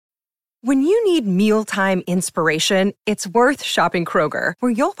When you need mealtime inspiration, it's worth shopping Kroger,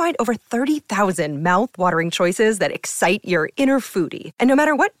 where you'll find over 30,000 mouth-watering choices that excite your inner foodie. And no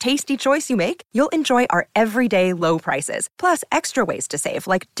matter what tasty choice you make, you'll enjoy our everyday low prices, plus extra ways to save,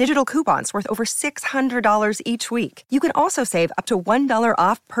 like digital coupons worth over $600 each week. You can also save up to $1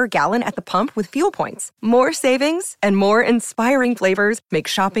 off per gallon at the pump with fuel points. More savings and more inspiring flavors make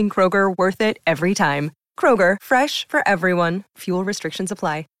shopping Kroger worth it every time. Kroger, fresh for everyone. Fuel restrictions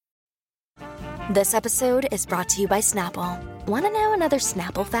apply. This episode is brought to you by Snapple. Want to know another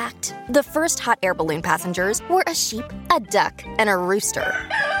Snapple fact? The first hot air balloon passengers were a sheep, a duck, and a rooster.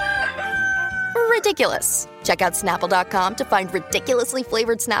 Ridiculous. Check out Snapple.com to find ridiculously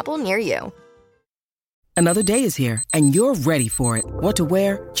flavored Snapple near you. Another day is here, and you're ready for it. What to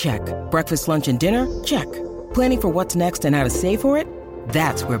wear? Check. Breakfast, lunch, and dinner? Check. Planning for what's next and how to save for it?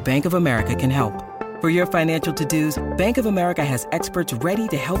 That's where Bank of America can help. For your financial to-dos, Bank of America has experts ready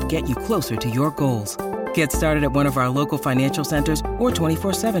to help get you closer to your goals. Get started at one of our local financial centers or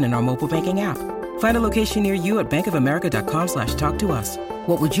 24/7 in our mobile banking app. Find a location near you at bankofamerica.com/talktous.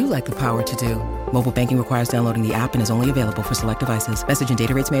 What would you like the power to do? Mobile banking requires downloading the app and is only available for select devices. Message and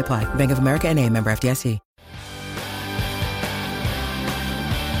data rates may apply. Bank of America N.A., member FDIC.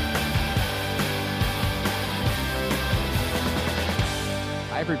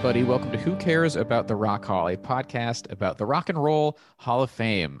 Hi, everybody. Welcome to Who Cares About the Rock Hall, a podcast about the Rock and Roll Hall of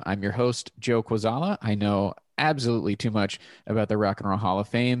Fame. I'm your host, Joe Quazala. I know absolutely too much about the Rock and Roll Hall of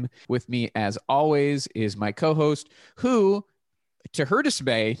Fame. With me, as always, is my co-host, who, to her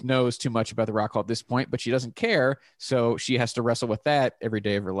dismay, knows too much about the Rock Hall at this point, but she doesn't care, so she has to wrestle with that every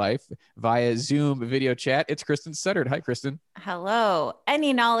day of her life via Zoom video chat. It's Kristen Suttard. Hi, Kristen. Hello.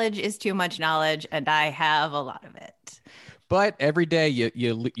 Any knowledge is too much knowledge, and I have a lot of it. But every day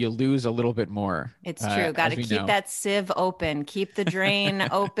you lose a little bit more. It's true. Got to keep that sieve open. Keep the drain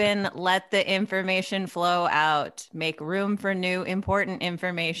open. Let the information flow out. Make room for new important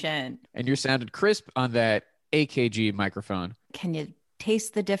information. And you sounded crisp on that AKG microphone. Can you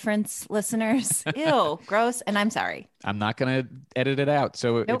taste the difference, listeners? Ew, gross. And I'm sorry. I'm not going to edit it out,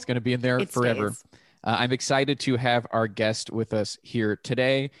 so it's going to be in there forever. I'm excited to have our guest with us here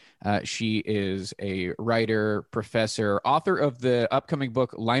today. She is a writer, professor, author of the upcoming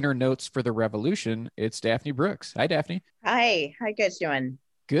book, Liner Notes for the Revolution. It's Daphne Brooks. Hi, Daphne. Hi. How you guys doing?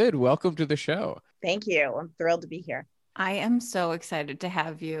 Good. Welcome to the show. Thank you. I'm thrilled to be here. I am so excited to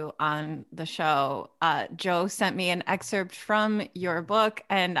have you on the show. Joe sent me an excerpt from your book,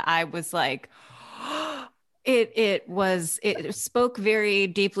 and I was like, It spoke very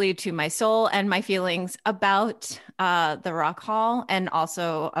deeply to my soul and my feelings about the Rock Hall, and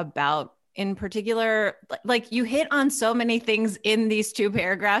also about, in particular, like you hit on so many things in these two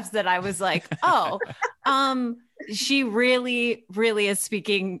paragraphs that I was like, she really, really is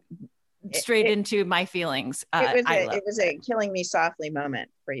speaking straight into my feelings. It was a killing me softly moment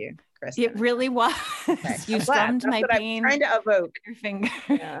for you, Kristen. It really was. Okay. You stemmed my pain. I'm trying to evoke your finger.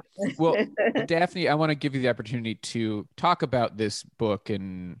 Yeah. Well, Daphne, I want to give you the opportunity to talk about this book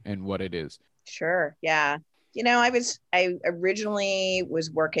and what it is. Sure. Yeah. You know, I originally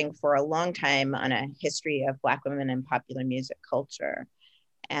was working for a long time on a history of Black women in popular music culture.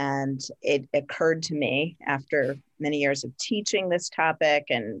 And it occurred to me after many years of teaching this topic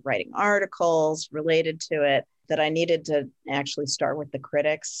and writing articles related to it that I needed to actually start with the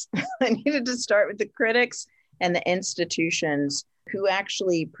critics. I needed to start with the critics and the institutions who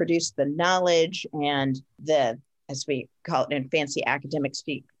actually produce the knowledge and the, as we call it in fancy academic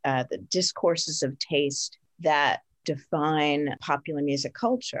speak, the discourses of taste that define popular music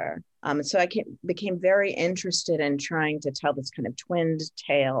culture. So I became very interested in trying to tell this kind of twinned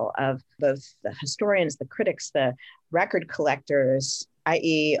tale of both the historians, the critics, the record collectors,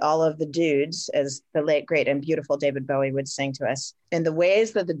 i.e. all of the dudes, as the late, great, and beautiful David Bowie would sing to us, in the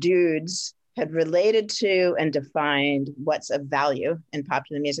ways that the dudes had related to and defined what's of value in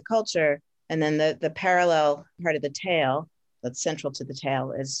popular music culture. And then the parallel part of the tale that's central to the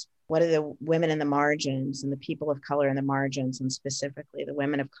tale is what are the women in the margins and the people of color in the margins, and specifically the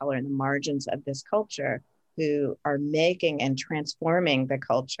women of color in the margins of this culture who are making and transforming the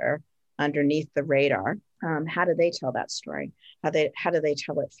culture underneath the radar. How do they tell that story? How do they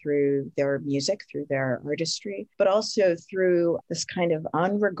tell it through their music, through their artistry, but also through this kind of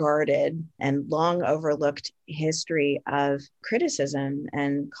unregarded and long overlooked history of criticism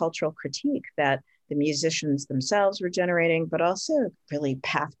and cultural critique that the musicians themselves were generating, but also really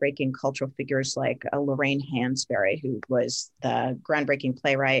path-breaking cultural figures like Lorraine Hansberry, who was the groundbreaking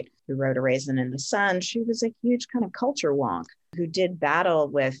playwright who wrote A Raisin in the Sun. She was a huge kind of culture wonk who did battle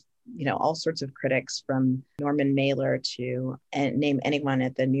with all sorts of critics from Norman Mailer to name anyone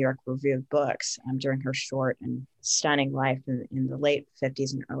at the New York Review of Books during her short and stunning life in the late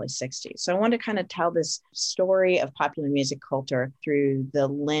 50s and early 60s. So I want to kind of tell this story of popular music culture through the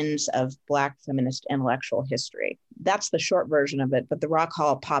lens of Black feminist intellectual history. That's the short version of it, but the Rock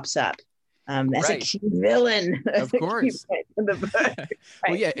Hall pops up as a key villain. Of course. In the book. Right.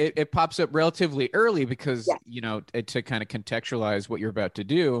 Well, yeah, it pops up relatively early because, to kind of contextualize what you're about to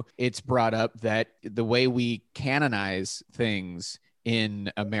do, it's brought up that the way we canonize things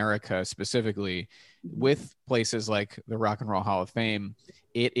in America specifically with places like the Rock and Roll Hall of Fame,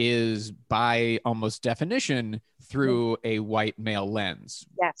 it is by almost definition through a white male lens.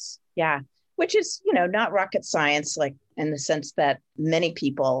 Yes. Yeah. Which is, not rocket science, like in the sense that many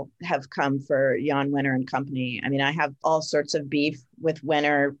people have come for Jan Wenner and company. I mean, I have all sorts of beef with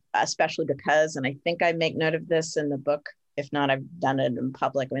Wenner, especially because, and I think I make note of this in the book, if not, I've done it in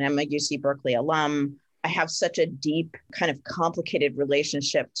public. I mean, I'm a UC Berkeley alum. I have such a deep, kind of complicated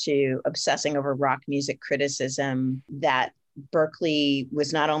relationship to obsessing over rock music criticism that Berkeley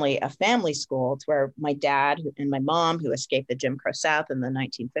was not only a family school. It's where my dad and my mom, who escaped the Jim Crow South in the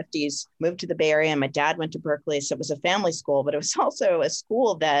 1950s, moved to the Bay Area, and my dad went to Berkeley. So it was a family school, but it was also a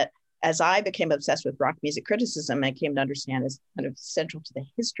school that, as I became obsessed with rock music criticism, I came to understand is kind of central to the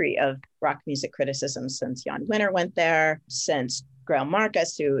history of rock music criticism since Jan Wenner went there, since Greil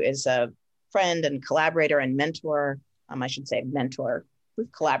Marcus, who is a friend and collaborator and mentor. I should say mentor.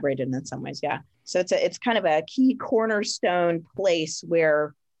 We've collaborated in some ways, yeah. So it's kind of a key cornerstone place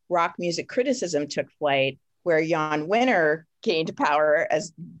where rock music criticism took flight, where Jan Wenner gained power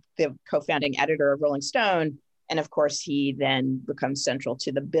as the co-founding editor of Rolling Stone. And of course, he then becomes central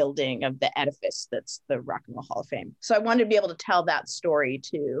to the building of the edifice that's the Rock and Roll Hall of Fame. So I wanted to be able to tell that story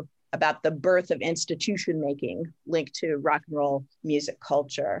too, about the birth of institution making linked to rock and roll music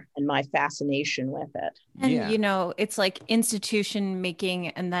culture and my fascination with it. And, it's like institution making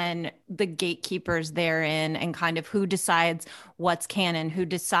and then the gatekeepers therein and kind of who decides what's canon, who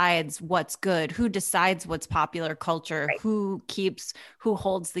decides what's good, who decides what's popular culture, right. who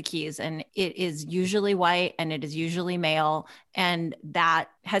holds the keys. And it is usually white and it is usually male. And that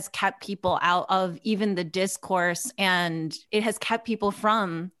has kept people out of even the discourse, and it has kept people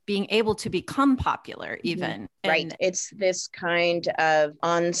from being able to become popular even. Right. And it's this kind of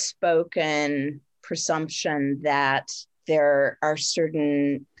unspoken presumption that there are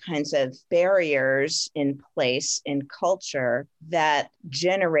certain kinds of barriers in place in culture that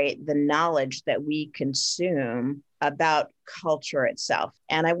generate the knowledge that we consume about culture itself.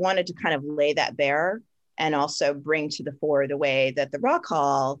 And I wanted to kind of lay that bare and also bring to the fore the way that the Rock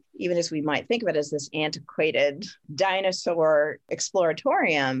Hall, even as we might think of it as this antiquated dinosaur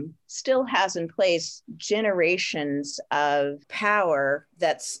exploratorium, still has in place generations of power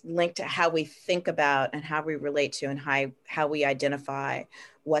that's linked to how we think about and how we relate to and how we identify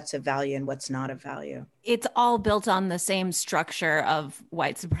what's of value and what's not of value. It's all built on the same structure of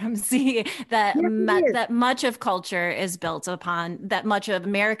white supremacy that much of culture is built upon, that much of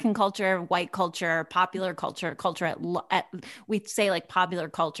American culture, white culture, popular culture at we say like popular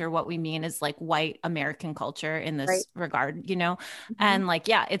culture, what we mean is like white American culture in this regard, and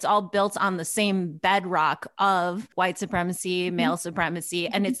it's all built on the same bedrock of white supremacy, male supremacy,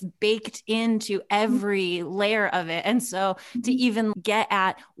 and it's baked into every layer of it. And so to even get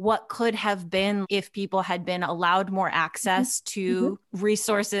at what could have been if people had been allowed more access to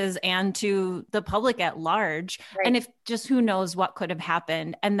resources and to the public at large. Right. And if just who knows what could have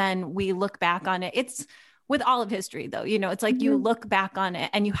happened. And then we look back on it. It's with all of history though, it's like you look back on it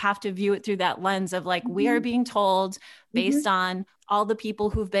and you have to view it through that lens of like, we are being told based on all the people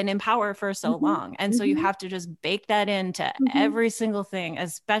who've been in power for so long. And so you have to just bake that into every single thing,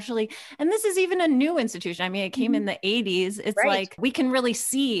 especially, and this is even a new institution. I mean, it came in the 80s. It's like, we can really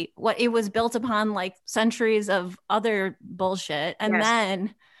see what it was built upon, like centuries of other bullshit. And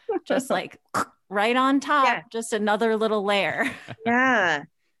then just like right on top, just another little layer. Yeah.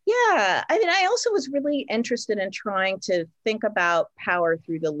 I mean, I also was really interested in trying to think about power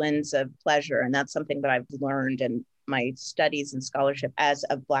through the lens of pleasure. And that's something that I've learned in my studies and scholarship as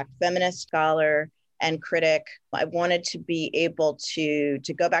a Black feminist scholar and critic. I wanted to be able to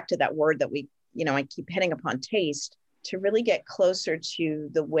go back to that word that we, I keep hitting upon, taste, to really get closer to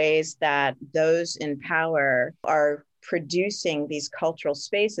the ways that those in power are producing these cultural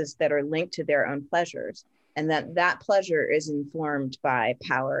spaces that are linked to their own pleasures. And that pleasure is informed by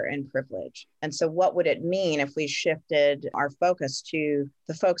power and privilege. And so what would it mean if we shifted our focus to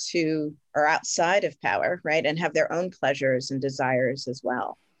the folks who are outside of power, right, and have their own pleasures and desires as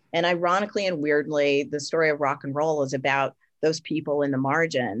well? And ironically and weirdly, the story of rock and roll is about those people in the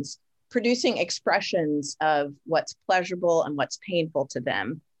margins, producing expressions of what's pleasurable and what's painful to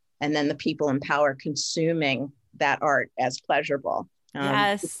them. And then the people in power consuming that art as pleasurable.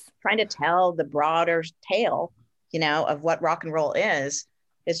 Yes. Trying to tell the broader tale, of what rock and roll is.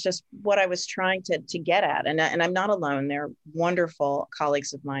 It's just what I was trying to get at. And I'm not alone. There are wonderful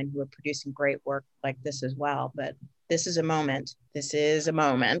colleagues of mine who are producing great work like this as well. But this is a moment.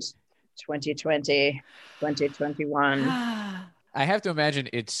 2020, 2021. I have to imagine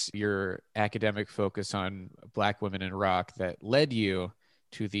it's your academic focus on Black women in rock that led you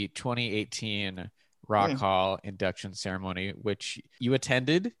to the 2018 Rock Hall induction ceremony, which you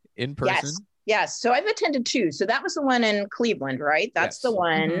attended in person. Yes. So I've attended two. So that was the one in Cleveland, right? That's the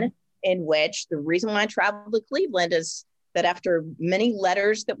one in which the reason why I traveled to Cleveland is that after many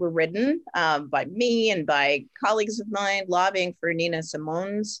letters that were written by me and by colleagues of mine lobbying for Nina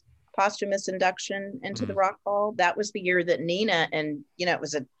Simone's posthumous induction into the Rock Hall, that was the year that Nina, and it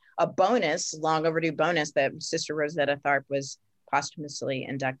was a bonus, long overdue bonus, that Sister Rosetta Tharpe was posthumously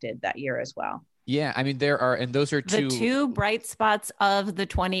inducted that year as well. Yeah, I mean, and those are the two bright spots of the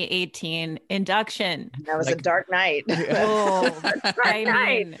 2018 induction. That was a dark night.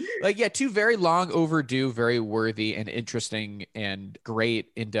 Two very long overdue, very worthy and interesting and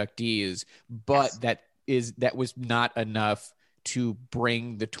great inductees, but that was not enough to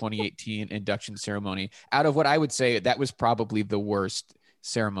bring the 2018 induction ceremony out of what I would say that was probably the worst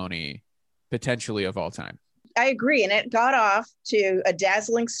ceremony potentially of all time. I agree. And it got off to a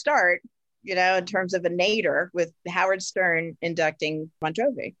dazzling start, in terms of a nadir, with Howard Stern inducting Bon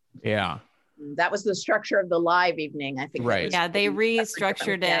Jovi. Yeah. That was the structure of the live evening, I think. Right. Yeah, they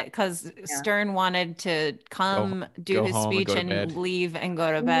restructured it because Stern wanted to do his speech and leave and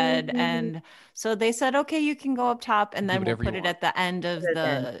go to bed. And so they said, okay, you can go up top, and then we'll put it at the end of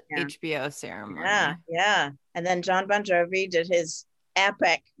the HBO ceremony. Yeah. And then John Bon Jovi did his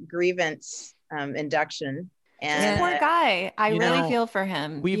epic grievance induction. And poor guy. I really feel for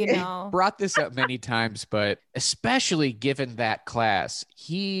him. We've brought this up many times, but especially given that class,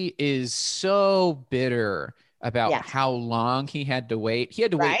 he is so bitter about how long he had to wait. He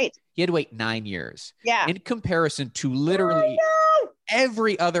had to wait. He had to wait 9 years. Yeah. In comparison to literally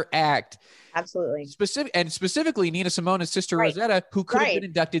every other act. Absolutely. Specifically Nina Simone and Sister Rosetta, who could have been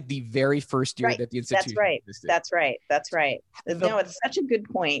inducted the very first year that the institution existed. That's right. No, it's such a good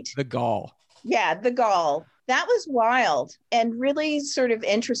point. The gall. Yeah, the gall. That was wild and really sort of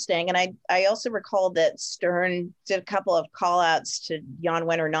interesting. And I also recall that Stern did a couple of call outs to Jan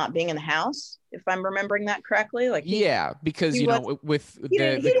Wenner not being in the house, if I'm remembering that correctly. Because he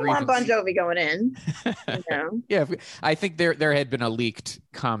didn't want Bon Jovi going in. Yeah, I think there had been a leaked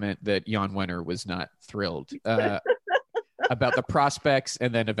comment that Jan Wenner was not thrilled about the prospects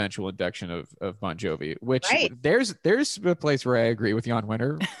and then eventual induction of Bon Jovi, which there's a place where I agree with Jan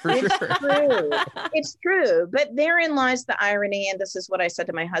Wenner for sure. It's true. But therein lies the irony. And this is what I said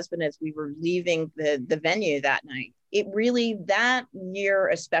to my husband as we were leaving the venue that night. It really, that year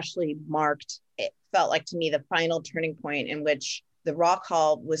especially it felt like to me the final turning point in which the Rock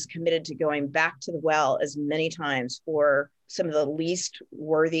Hall was committed to going back to the well as many times for some of the least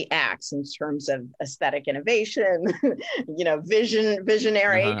worthy acts in terms of aesthetic innovation,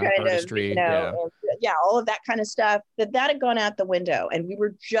 visionary kind of, all of that kind of stuff, that had gone out the window. And we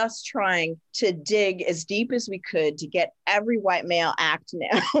were just trying to dig as deep as we could to get every white male act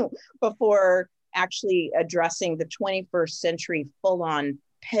now before actually addressing the 21st century full-on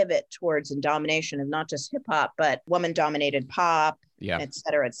pivot towards and domination of not just hip hop, but woman dominated pop, et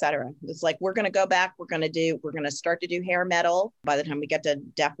cetera, et cetera. It's like, we're going to go back. We're going to start to do hair metal. By the time we get to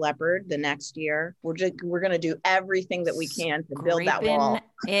Def Leppard the next year, we're going to do everything that we can to build that wall.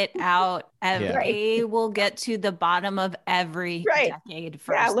 It out. They will get to the bottom of every decade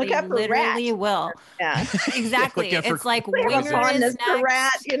first. Yeah, look up for literally Rat. Will. Yeah, exactly. It's like Winger is next.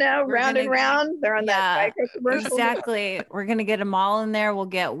 Rat, round and round. They're on that commercial. Exactly. We're gonna get them all in there. We'll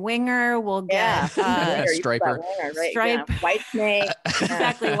get Winger. We'll get Striper. Stripe. Yeah. White Snake.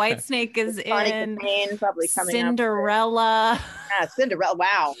 Exactly. White Snake is in. Probably coming Cinderella. Cinderella.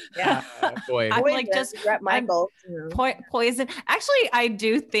 Wow. Yeah. Boy. I'm like just Bret Michaels. Poison. Actually, I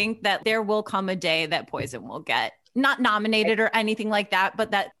do think that there will come a day that Poison will get not nominated or anything like that,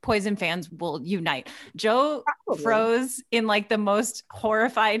 but that Poison fans will unite. Joe froze in like the most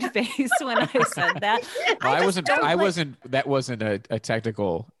horrified face when I said that. That wasn't a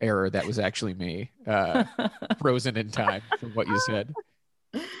technical error. That was actually me frozen in time from what you said.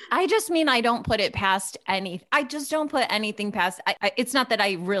 I just mean I don't put it past I just don't put anything past. It's not that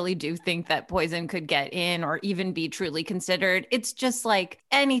I really do think that Poison could get in or even be truly considered. It's just like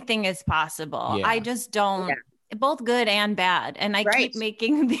anything is possible. Yeah. I just don't. both good and bad. And I Right. keep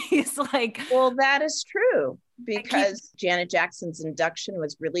making these like, Well, that is true, because Janet Jackson's induction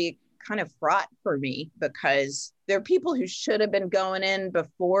was really kind of fraught for me, because there are people who should have been going in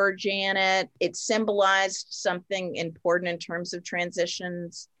before Janet. It symbolized something important in terms of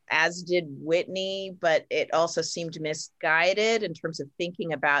transitions, as did Whitney, but it also seemed misguided in terms of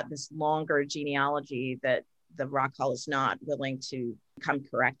thinking about this longer genealogy that the Rock Hall is not willing to come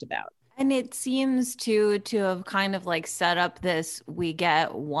correct about. and it seems to have kind of like set up this, we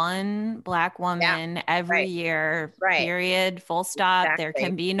get one Black woman every right. year, Right. period, full stop. There Exactly.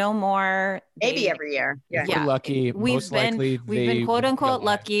 can be no more. Maybe every year. If Yeah. we're lucky, We've been quote unquote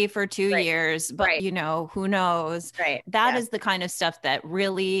lucky for 2 Right. years, but Right. you know, who knows? Right. That Yeah. is the kind of stuff that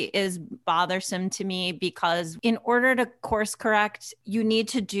really is bothersome to me, because in order to course correct, you need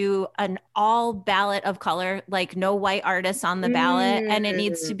to do an all ballot of color, like no white artists on the ballot, and it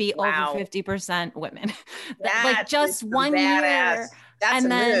needs to be Wow. over 50% women. Like That just is some 1 badass. year. That's And a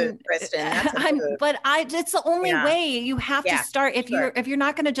then move, Kristen. That's a move. but it's the only Yeah. way. You have Yeah, to start if sure. you're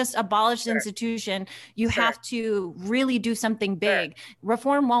not going to just abolish the Sure. institution, you Sure. have to really do something Sure. big.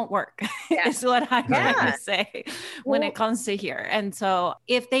 Reform won't work, Yeah. is what I'm trying Yeah. to say when Well- it comes to here. And so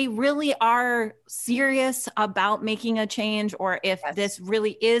if they really are serious about making a change, or if Yes. this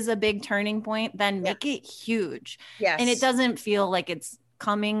really is a big turning point, then Yeah. make it huge. Yes. And it doesn't feel like it's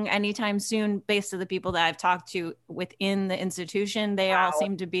coming anytime soon. Based on the people that I've talked to within the institution, they all Wow.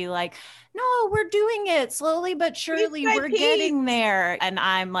 seem to be like, no, we're doing it slowly but surely, by we're piece. getting there. And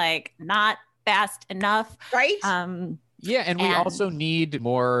I'm like, not fast enough. Right? Yeah, and we And- also need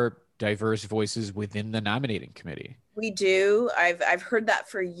more diverse voices within the nominating committee. We do. I've heard that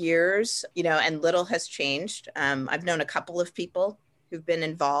for years, and little has changed. I've known a couple of people who've been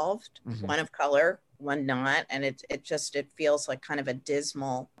involved, Mhm. one of color, one not, and it feels like kind of a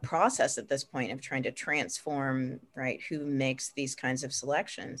dismal process at this point of trying to transform, right, who makes these kinds of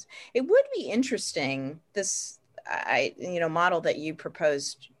selections. It would be interesting, this model that you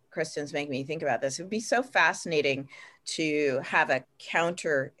proposed, Kristen's making me think about this. It would be so fascinating to have a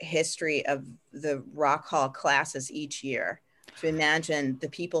counter history of the Rock Hall classes each year, to imagine the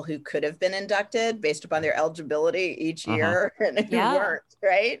people who could have been inducted based upon their eligibility each year and who Yeah. weren't,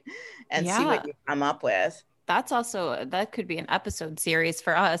 right? And see what Yeah. you come up with. That could be an episode series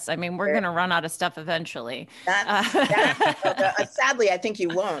for us. I mean, we're going to run out of stuff eventually. Sadly, I think you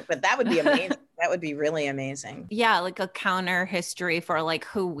won't, but that would be amazing. That would be really amazing. Yeah, like a counter history for like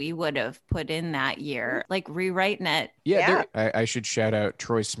who we would have put in that year, like rewriting it. Yeah, I should shout out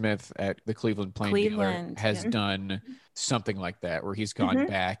Troy Smith at the Cleveland Plain Dealer Cleveland, has yeah. done something like that, where he's gone Mhm.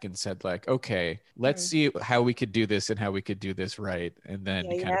 back and said like, okay, let's see how we could do this and how we could do this right. And then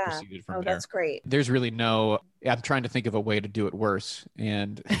kind of proceeded from there. That's great. There's really I'm trying to think of a way to do it worse.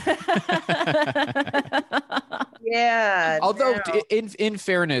 And Yeah. although no. in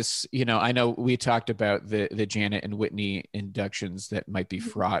fairness, I know we talked about the Janet and Whitney inductions that might be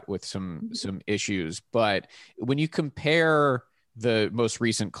fraught with some issues, but when you compare the most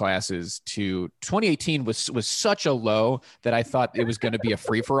recent classes to 2018 was such a low that I thought it was going to be a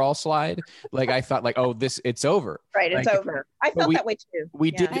free for all slide. Like I thought like, oh, it's over. Right, it's Like, over. I felt that way too.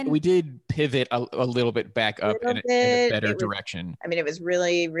 We Yeah. we did pivot a little bit back up in a better It was- direction. I mean, it was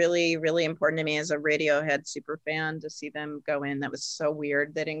really, really, really important to me as a Radiohead super fan to see them go in. That was so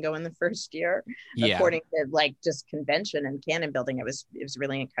weird. They didn't go in the first year, Yeah. according to like just convention and canon building. It was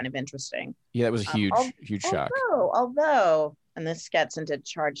really kind of interesting. Yeah, that was a huge shock. Although, and this gets into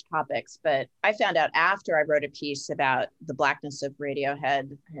charged topics, but I found out after I wrote a piece about the blackness of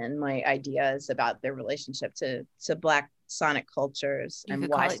Radiohead and my ideas about their relationship to Black sonic cultures You and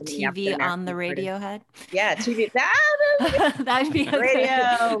could why call it so many TV African-American on the artists- Radiohead. Yeah, TV. That'd be a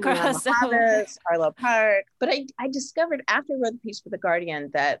Radio, good crossover. Muhammad, Arlo Park. But I discovered after I wrote the piece for The Guardian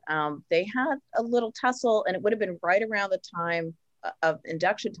that they had a little tussle, and it would have been right around the time of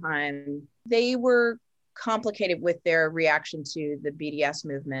induction time. They were complicated with their reaction to the BDS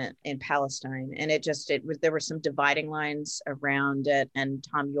movement in Palestine. And there were some dividing lines around it. And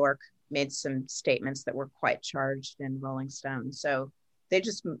Tom York made some statements that were quite charged in Rolling Stone. So they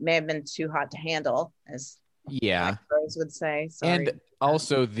just may have been too hot to handle, as Yeah. Rose would say. Sorry. And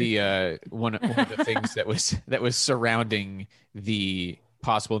also the one of the things that was surrounding the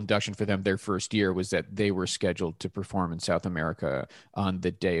possible induction for them their first year was that they were scheduled to perform in South America on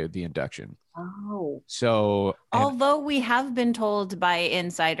the day of the induction. Oh. So Although we have been told by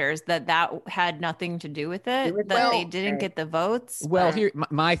insiders that had nothing to do with it, that they didn't get the votes. well, but- here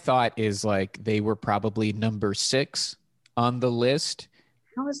my thought is like they were probably number 6 on the list,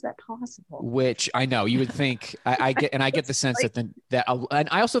 how is that possible? Which I know you would think I get the sense like, and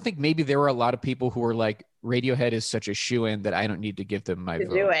I also think maybe there were a lot of people who were like, Radiohead is such a shoo-in that I don't need to give them my to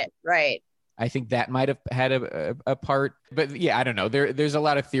vote. do it. Right. I think that might have had a part, but yeah, I don't know. There's a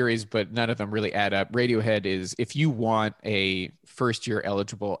lot of theories, but none of them really add up. Radiohead is, if you want a first year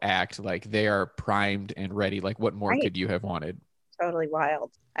eligible act, like they are primed and ready. Like what more could you have wanted? Totally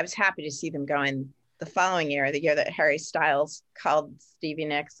wild. I was happy to see them going the following year, the year that Harry Styles called Stevie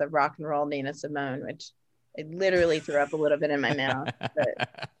Nicks a rock and roll Nina Simone, which I literally threw up a little bit in my mouth. But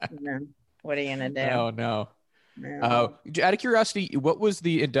what are you gonna do? Oh no. Out of curiosity, what was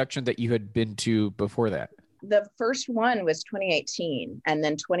the induction that you had been to before that? The first one was 2018, and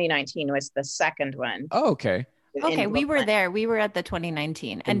then 2019 was the second one. Oh, okay. Okay, we were there. We were at the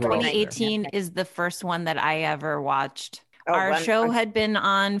 2019, and 2018 is the first one that I ever watched. Our show had been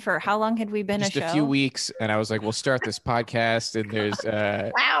on for how long had we been just a show? A few weeks, and I was like, we'll start this podcast, and there's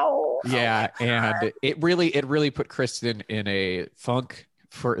wow. Yeah, and it really put Kristen in a funk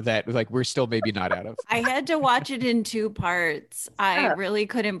for that, like we're still maybe not out of. I had to watch it in 2 parts. I really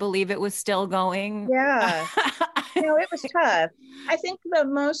couldn't believe it was still going. Yeah. It was tough. I think there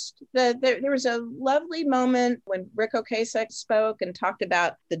was a lovely moment when Rick Ocasek spoke and talked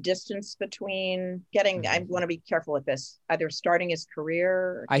about the distance between I want to be careful with this, either starting his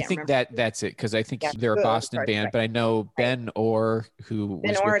career. I think that's it, because I think they're a Boston band, but I know Ben Orr, who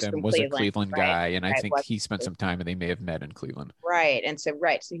was with them, was a Cleveland guy, and I think he spent some time and they may have met in Cleveland. Right. And so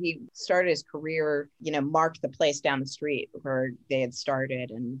he started his career, marked the place down the street where they had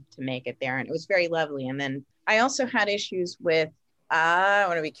started and to make it there. And it was very lovely. And then I also had issues with, I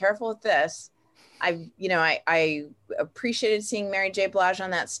want to be careful with this. I appreciated seeing Mary J. Blige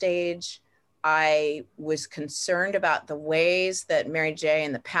on that stage. I was concerned about the ways that Mary J.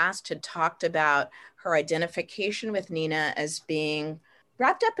 in the past had talked about her identification with Nina as being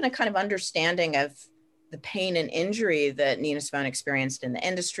wrapped up in a kind of understanding of the pain and injury that Nina Simone experienced in the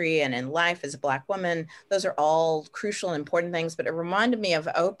industry and in life as a Black woman. Those are all crucial and important things, but it reminded me of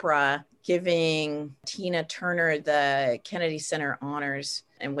Oprah giving Tina Turner the Kennedy Center honors,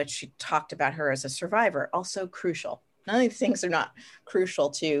 in which she talked about her as a survivor, also crucial. None of these things are not crucial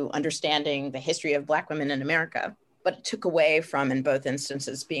to understanding the history of Black women in America, but it took away from, in both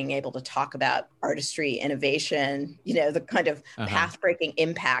instances, being able to talk about artistry, innovation, the kind of path-breaking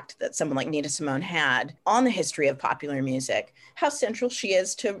impact that someone like Nina Simone had on the history of popular music, how central she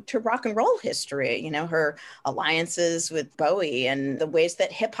is to rock and roll history, her alliances with Bowie and the ways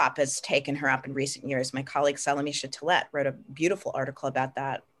that hip hop has taken her up in recent years. My colleague Salamisha Tillett wrote a beautiful article about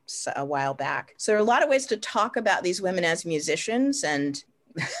that a while back. So there are a lot of ways to talk about these women as musicians, and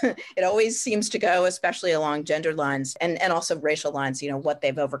it always seems to go, especially along gender lines and also racial lines, what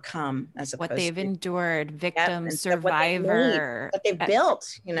they've overcome as opposed what they've to endured, victim, survivor, what they've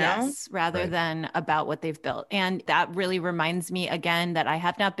built, yes, rather than about what they've built. And that really reminds me again that I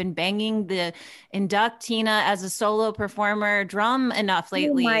have not been banging the Induct Tina as a solo performer drum enough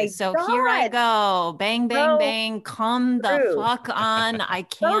lately. So here I go, bang, bang, bang, come the fuck on. I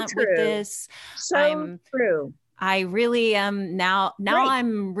can't with this. So true. I really am now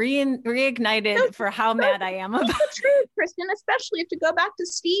I'm reignited for how mad I am about it. True, Kristen, especially if to go back to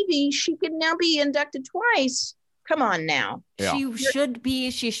Stevie, she could now be inducted twice. Come on now. Yeah.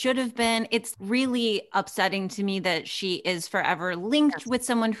 She should have been. It's really upsetting to me that she is forever linked with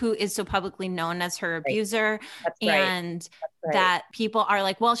someone who is so publicly known as her abuser. And that people are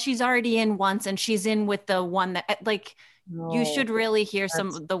like, well, she's already in once and she's in with the one that you should really hear some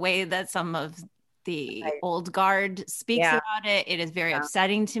of the way that some of the old guard speaks about it. It is very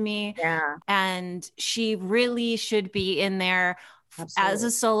upsetting to me. Yeah. And she really should be in there as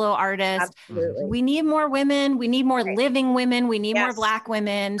a solo artist. Absolutely. We need more women. We need more living women. We need more Black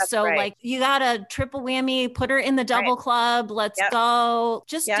women. That's so you got a triple whammy, put her in the double club. Let's go.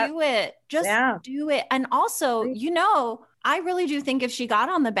 Just do it. Just do it. And also, I really do think if she got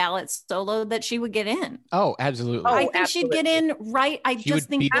on the ballot solo that she would get in. Oh, absolutely. I think she'd get in right. I just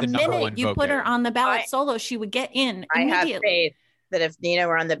think the minute you put her on the ballot solo, she would get in immediately. I have faith that if Nina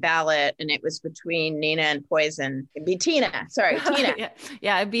were on the ballot and it was between Nina and Poison, it'd be Tina. Sorry, Tina.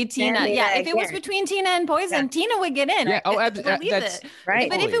 It'd be Tina. If it was between Tina and Poison, Tina would get in. Yeah. Absolutely. Right.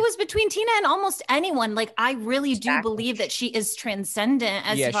 But if it was between Tina and almost anyone, I really do believe that she is transcendent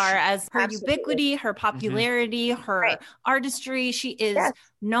as far as her ubiquity, her popularity, her artistry. She is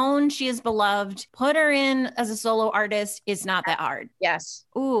known she is beloved. Put her in as a solo artist. It's not that hard. Yes.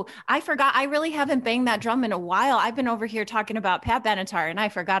 Ooh, I forgot. I really haven't banged that drum in a while. I've been over here talking about Pat Benatar, and I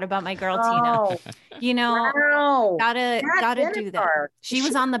forgot about my girl Tina. You know, wow. gotta do that. She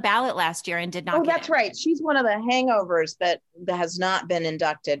was on the ballot last year and did not. Oh, that's right. She's one of the hangovers that has not been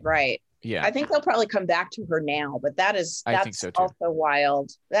inducted. Right. Yeah. I think they'll probably come back to her now, but that's so also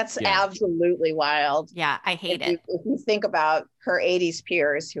wild. That's absolutely wild. Yeah, I hate it. If you think about her 80s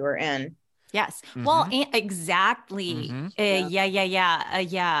peers who are in. Yes. Well, exactly.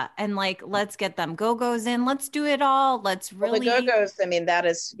 Yeah. And like, let's get them Go-Go's in. Let's do it all. Let's really. Well, the Go-Go's, I mean, that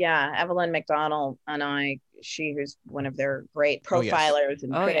is, Evelyn McDonald and who's one of their great profilers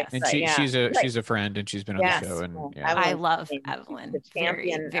and critics. And she's a friend, and she's been on the show. And I love Evelyn, the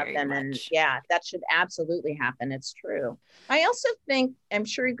champion very, of them, much. And that should absolutely happen. It's true. I also think, I'm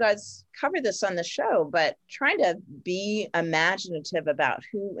sure you guys cover this on the show, but trying to be imaginative about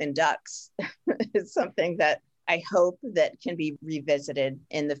who inducts is something that I hope that can be revisited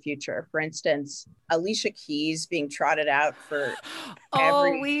in the future. For instance, Alicia Keys being trotted out for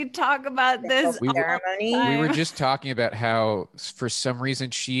we talk about this ceremony. We were just talking about how for some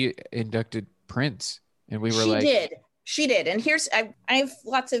reason she inducted Prince, and we were She did. And I have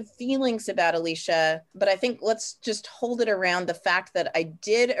lots of feelings about Alicia, but I think let's just hold it around the fact that I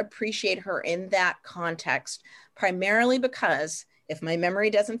did appreciate her in that context, primarily because, if my memory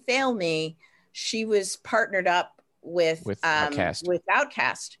doesn't fail me, she was partnered up with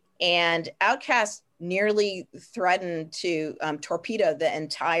Outkast, and Outkast nearly threatened to torpedo the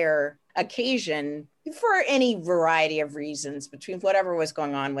entire occasion for any variety of reasons, between whatever was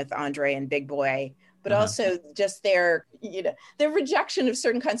going on with Andre and Big Boy, but also just their rejection of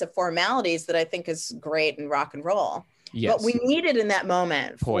certain kinds of formalities that I think is great in rock and roll. Yes. But we needed in that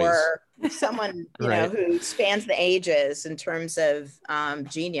moment for someone, who spans the ages in terms of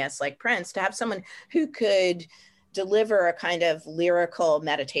genius like Prince, to have someone who could deliver a kind of lyrical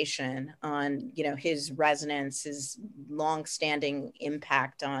meditation on, his resonance, his longstanding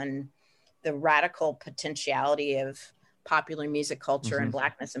impact on the radical potentiality of popular music culture and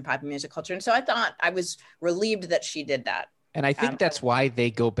Blackness in popular music culture. And so I was relieved that she did that. And I think that's why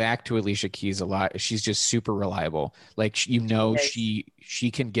they go back to Alicia Keys a lot. She's just super reliable. Like, she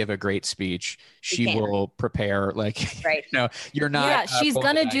can give a great speech. She will prepare, you're not. Yeah, she's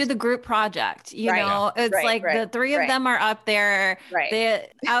going to do the group project. The three of them are up there. Right. The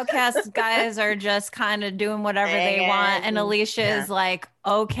Outkast guys are just kind of doing whatever they want. And Alicia is like,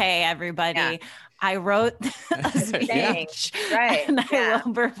 okay, everybody. Yeah. I wrote a speech, and I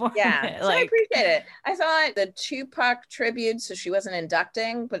will perform it. So I appreciate it. I thought the Tupac tribute, so she wasn't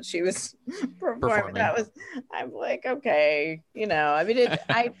inducting, but she was performing. I'm like, okay, I mean, I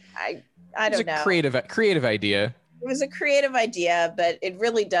don't know. It's a creative idea. It was a creative idea, but it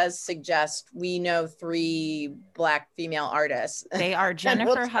really does suggest we know 3 Black female artists. They are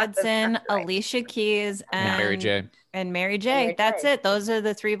Jennifer Hudson, Alicia Keys, and Mary J. Mary J. That's it. Those are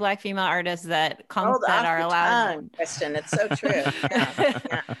the 3 Black female artists that are allowed. Kristen, it's so true.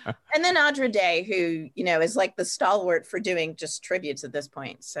 Yeah. And then Audra Day, who is like the stalwart for doing just tributes at this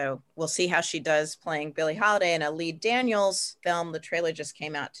point. So we'll see how she does playing Billie Holiday in a Lee Daniels film. The trailer just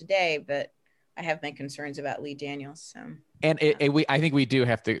came out today, but I have my concerns about Lee Daniels. So. And I think we do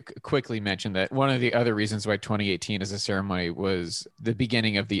have to quickly mention that one of the other reasons why 2018 as a ceremony was the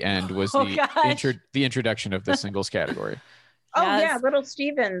beginning of the end was the introduction of the singles category. Little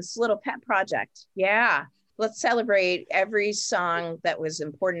Steven's little pet project. Yeah. Let's celebrate every song that was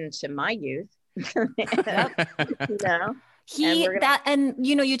important to my youth.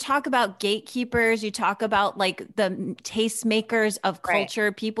 You talk about gatekeepers, you talk about like the tastemakers of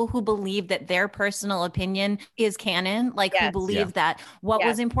culture, people who believe that their personal opinion is canon, who believe that what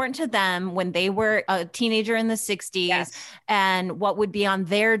was important to them when they were a teenager in the 60s and what would be on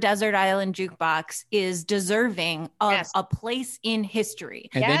their desert island jukebox is deserving of a place in history.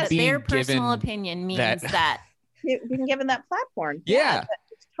 And then their personal opinion means that being given that platform. Yeah.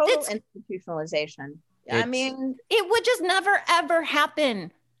 It's total institutionalization. I mean, it would just never ever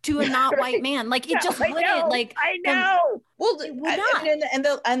happen to a not white man. Like it just wouldn't. I know. Well, it would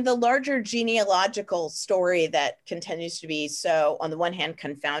not. And the larger genealogical story that continues to be so, on the one hand,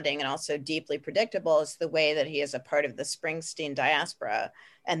 confounding and also deeply predictable is the way that he is a part of the Springsteen diaspora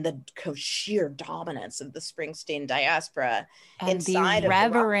and the sheer dominance of the Springsteen diaspera and inside the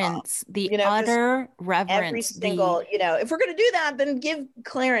reverence, the utter reverence. Every single, if we're going to do that, then give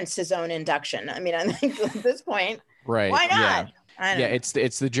Clarence his own induction. I mean, I think at this point, right? Why not? Yeah. I don't Yeah, know.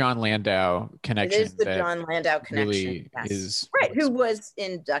 it's the John Landau connection. It is the that John Landau connection. really Yes. is right, who was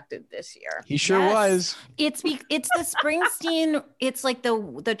inducted this year. He sure Yes. was. It's the Springsteen. It's like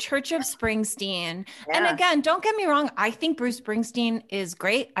the Church of Springsteen. And Yeah. again, don't get me wrong. I think Bruce Springsteen is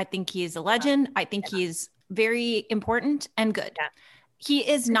great. I think he's a legend. I think he's very important and good. Yeah. He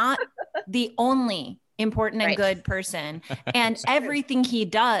is not the only important and Right. good person, and everything he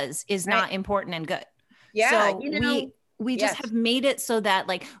does is not important and good. Yeah, So you know, we just yes. have made it so that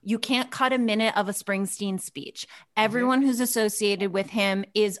like you can't cut a minute of a Springsteen speech. Everyone who's associated with him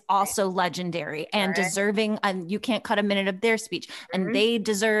is also legendary and Right. deserving, and you can't cut a minute of their speech. And they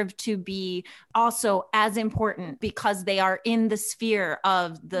deserve to be also as important because they are in the sphere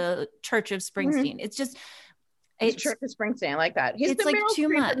of the Church of Springsteen. It's just He's Church of Springsteen. I like that. He's it's the like Meryl too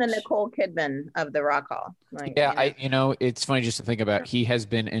Streep and the much. Nicole Kidman of the Rock Hall. Like, Yeah, you know. it's funny just to think about. He has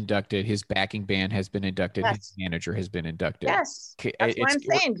been inducted. His backing band has been inducted. Yes. His manager has been inducted. Yes, Okay, that's what I'm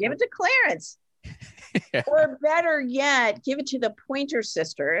saying. Give it to Clarence. Yeah. Or better yet, give it to the Pointer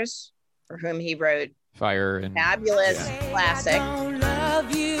Sisters, for whom he wrote Fire and fabulous Yeah. classic. don't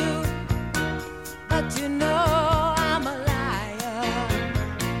love you, but you know I'm a liar.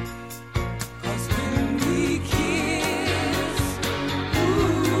 'Cause when we kiss,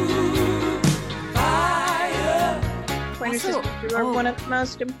 ooh, fire. Pointer Also- Sisters are one of the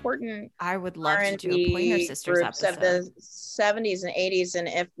most important I would love to do a R&B Pointer Sisters groups episode. of the 70s and 80s, and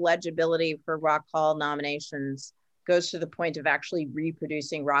if legibility for Rock Hall nominations goes to the point of actually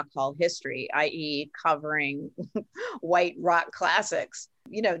reproducing Rock Hall history, i.e. covering white rock classics,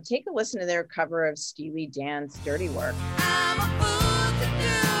 you know, take a listen to their cover of Steely Dan's Dirty Work. I'm a fool to do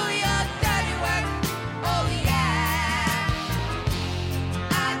your dirty work. Oh yeah.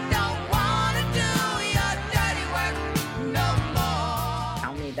 I don't wanna do your dirty work no more.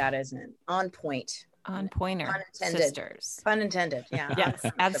 Tell me that isn't on point. On Pointer Unintended. Sisters. Pun intended. Yeah. Yes,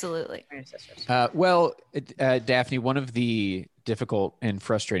 absolutely. Pointer Sisters. Well, Daphne, one of the difficult and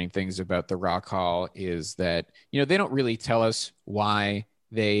frustrating things about the Rock Hall is that, they don't really tell us why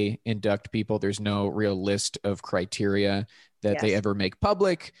they induct people. There's no real list of criteria that they Yes. ever make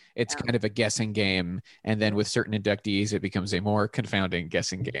public. It's Yeah. kind of a guessing game. And then with certain inductees, it becomes a more confounding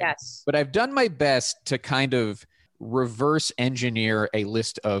guessing game. Yes. But I've done my best to kind of reverse engineer a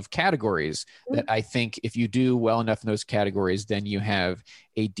list of categories that I think if you do well enough in those categories, then you have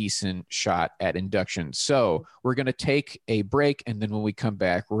a decent shot at induction. So we're going to take a break. And then when we come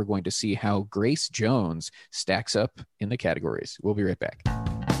back, we're going to see how Grace Jones stacks up in the categories. We'll be right back.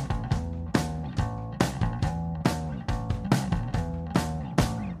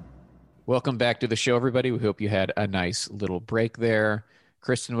 Welcome back to the show, everybody. We hope you had a nice little break there.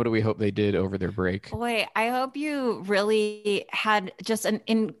 Kristen, what do we hope they did over their break? Boy, I hope you really had just an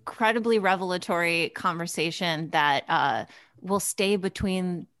incredibly revelatory conversation that will stay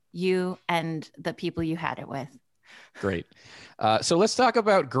between you and the people you had it with. Great. So let's talk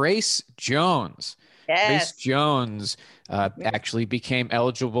about Grace Jones. Grace Yes. Jones actually became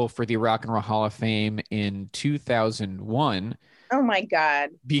eligible for the Rock and Roll Hall of Fame in 2001 Oh my God.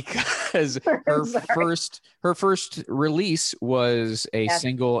 because her I'm sorry. first release was a Yes.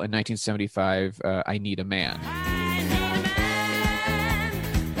 single in 1975, I Need a Man. I need a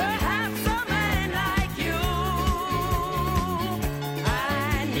man, perhaps a man like you.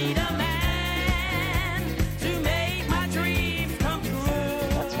 I need a man to make my dreams come true.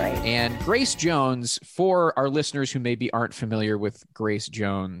 That's right. And Grace Jones, for our listeners who maybe aren't familiar with Grace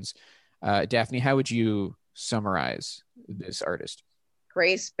Jones, Daphne, how would you summarize this artist?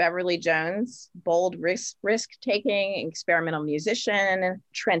 Grace Beverly Jones, bold risk-taking, experimental musician,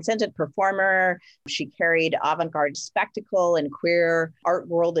 transcendent performer. She carried avant-garde spectacle and queer art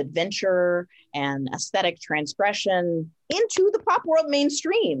world adventure and aesthetic transgression into the pop world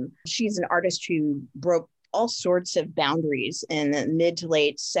mainstream. She's an artist who broke all sorts of boundaries in the mid to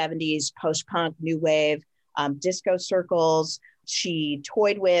late 70s, post-punk, new wave, disco circles. She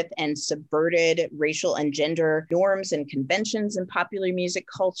toyed with and subverted racial and gender norms and conventions in popular music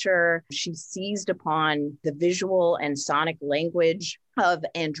culture. She seized upon the visual and sonic language of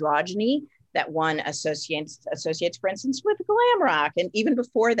androgyny that one associates, for instance, with glam rock. And even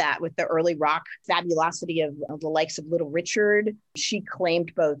before that, with the early rock fabulosity of the likes of Little Richard, she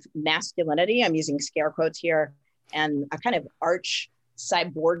claimed both masculinity, I'm using scare quotes here, and a kind of arch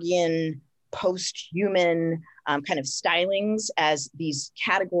cyborgian post-human kind of stylings as these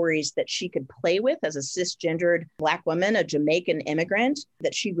categories that she could play with as a cisgendered Black woman, a Jamaican immigrant,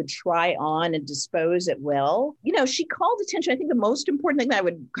 that she would try on and dispose at will. She called attention. I think the most important thing that I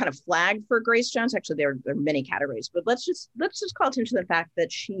would kind of flag for Grace Jones, actually there are many categories, but let's just call attention to the fact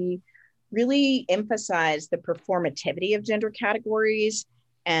that she really emphasize the performativity of gender categories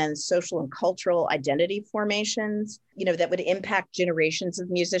and social and cultural identity formations, that would impact generations of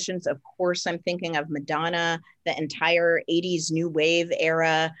musicians. Of course, I'm thinking of Madonna, the entire 80s new wave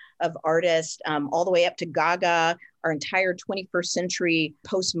era of artists, all the way up to Gaga, our entire 21st century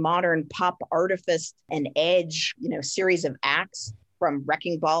postmodern pop artifice and edge, series of acts from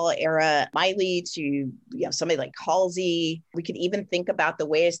Wrecking Ball era Miley to somebody like Halsey. We could even think about the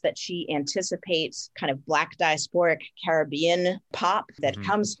ways that she anticipates kind of Black diasporic Caribbean pop that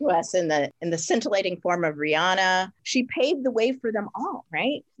comes to us in the scintillating form of Rihanna. She paved the way for them all,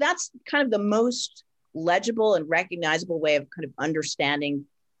 right? That's kind of the most legible and recognizable way of kind of understanding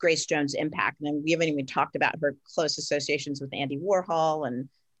Grace Jones' impact. And then we haven't even talked about her close associations with Andy Warhol and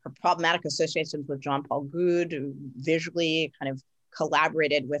her problematic associations with Jean-Paul Goude, who visually kind of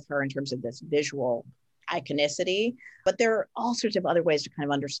collaborated with her in terms of this visual iconicity. But there are all sorts of other ways to kind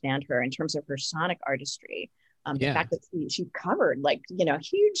of understand her in terms of her sonic artistry. The fact that she covered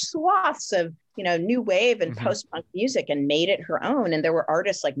huge swaths of, new wave and post-punk music and made it her own. And there were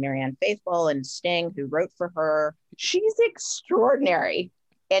artists like Marianne Faithfull and Sting who wrote for her. She's extraordinary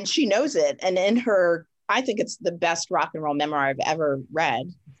and she knows it. And in her, I think it's the best rock and roll memoir I've ever read.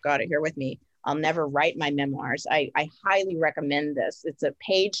 I've got it here with me. I'll Never Write My Memoirs. I highly recommend this. It's a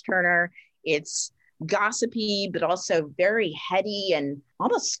page turner. It's gossipy, but also very heady and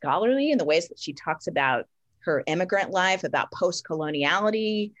almost scholarly in the ways that she talks about her immigrant life, about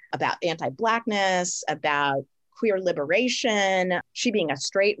post-coloniality, about anti-Blackness, about queer liberation. She being a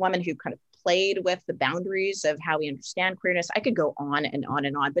straight woman who kind of played with the boundaries of how we understand queerness. I could go on and on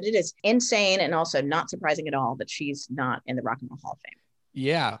and on, but it is insane and also not surprising at all that she's not in the Rock and Roll Hall of Fame.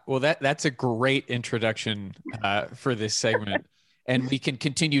 Yeah, well, that's a great introduction for this segment. And we can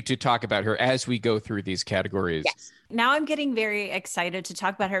continue to talk about her as we go through these categories. Yes. Now I'm getting very excited to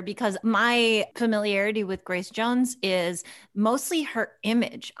talk about her because my familiarity with Grace Jones is mostly her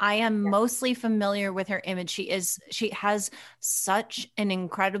image. I am mostly familiar with her image. She has such an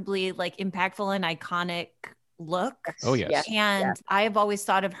incredibly impactful and iconic look. Oh, yes. And I have always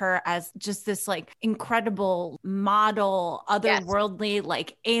thought of her as just this incredible model,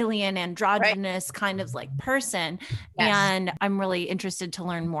 otherworldly, alien, androgynous kind of person. Yes. And I'm really interested to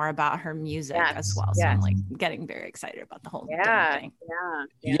learn more about her music as well. So I'm getting very excited about the whole thing.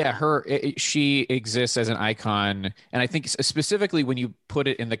 She exists as an icon. And I think specifically when you put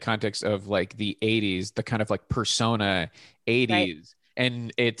it in the context of the 80s, the kind of persona 80s. Right.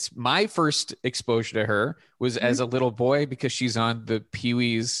 And it's my first exposure to her was as a little boy because she's on the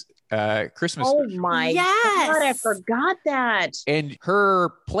Pee-wee's Christmas special. My God, I forgot that. And her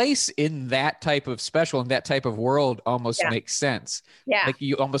place in that type of special, in that type of world almost makes sense. Yeah.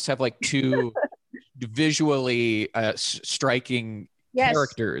 You almost have two visually striking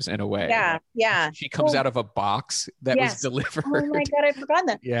characters in a way. Yeah, yeah. She comes out of a box that was delivered. Oh my God, I forgot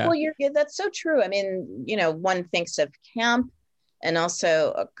that. Yeah. Well, that's so true. I mean, one thinks of camp and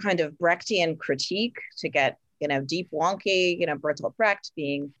also a kind of Brechtian critique to get, deep wonky, Bertolt Brecht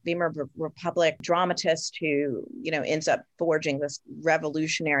being Weimar Republic dramatist who, ends up forging this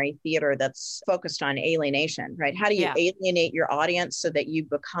revolutionary theater that's focused on alienation, right? How do you alienate your audience so that you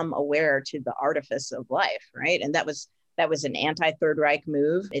become aware to the artifice of life, right? And that was an anti-Third Reich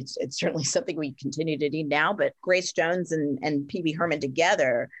move. It's certainly something we continue to do now, but Grace Jones and Pee-wee Herman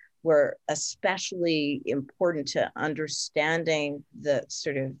together were especially important to understanding the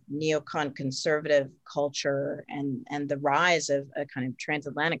sort of neocon conservative culture and the rise of a kind of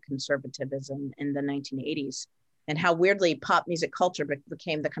transatlantic conservatism in the 1980s, and how weirdly pop music culture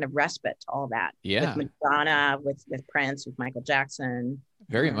became the kind of respite to all that. Yeah. With Madonna, with Prince, with Michael Jackson.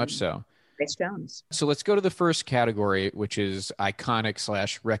 Very much so. Grace Jones. So let's go to the first category, which is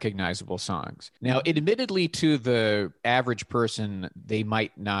iconic / recognizable songs. Now, admittedly, to the average person, they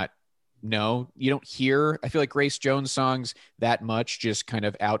might not know. You don't hear, I feel like, Grace Jones songs that much just kind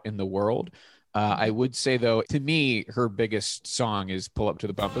of out in the world. I would say, though, to me, her biggest song is Pull Up to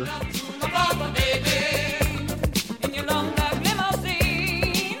the Bumper.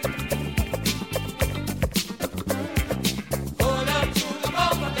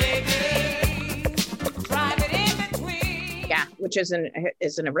 Which is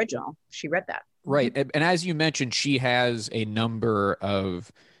an original. She read that. Right. And as you mentioned, she has a number of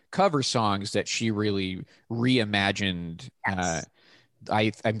cover songs that she really reimagined. Yes.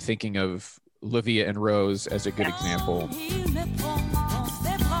 I'm thinking of Olivia and Rose as a good example.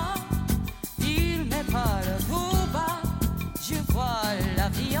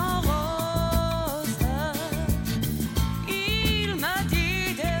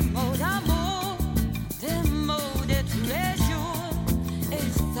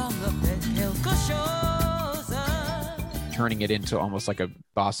 turning it into almost like a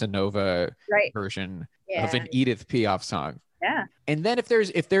bossa nova Right. version Yeah. of an Edith Piaf song. Yeah. And then if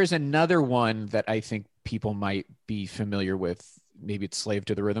there's another one that I think people might be familiar with, maybe it's Slave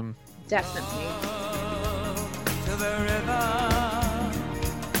to the Rhythm. Definitely. To the river,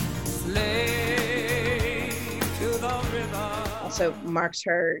 slave to the river. Also marks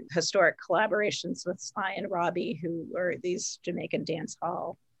her historic collaborations with Sly and Robbie, who are these Jamaican dance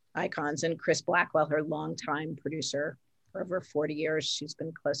hall icons, and Chris Blackwell, her longtime producer for over 40 years. She's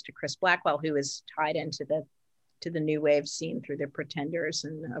been close to Chris Blackwell, who is tied into the new wave scene through the Pretenders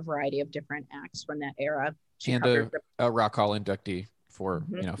and a variety of different acts from that era. She And covered a Rock Hall inductee for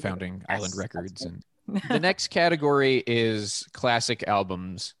Mhm. founding Yes, Island that's Records. good. And the next category is classic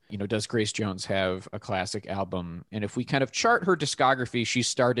albums. Does Grace Jones have a classic album? And if we kind of chart her discography, she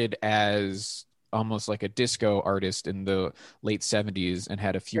started as almost like a disco artist in the late 70s and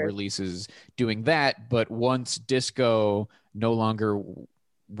had a few Sure. releases doing that. But once disco no longer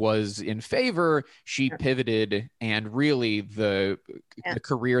was in favor, she pivoted, and really the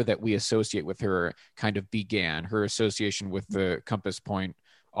career that we associate with her kind of began. Her association with the Compass Point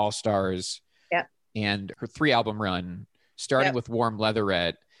All-Stars and her 3-album run, starting with Warm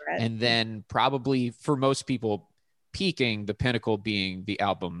Leatherette, and then probably for most people peaking, the pinnacle being the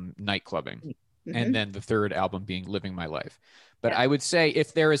album Nightclubbing, and then the 3rd album being Living My Life. But I would say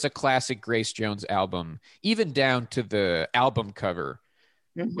if there is a classic Grace Jones album, even down to the album cover,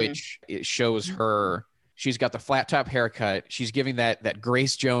 which it shows her, she's got the flat top haircut, she's giving that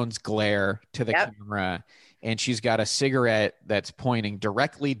Grace Jones glare to the camera, and she's got a cigarette that's pointing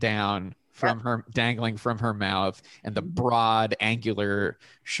directly down from her, dangling from her mouth, and the broad angular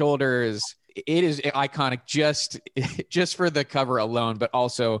shoulders. It is iconic just for the cover alone, but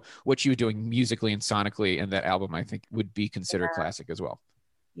also what she was doing musically and sonically in that album, I think would be considered classic as well.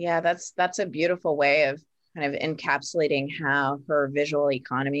 Yeah, that's a beautiful way of kind of encapsulating how her visual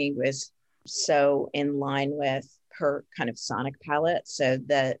economy was so in line with her kind of sonic palette. So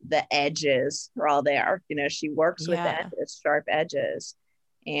the edges are all there. She works with edges, sharp edges.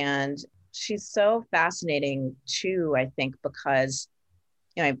 And she's so fascinating too, I think, because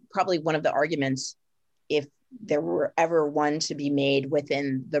probably one of the arguments, if there were ever one to be made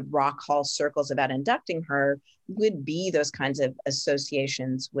within the Rock Hall circles about inducting her, would be those kinds of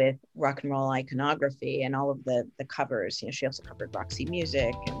associations with rock and roll iconography and all of the covers. She also covered Roxy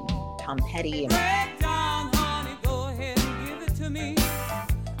Music and Tom Petty. Break down, honey, go ahead and give it to me.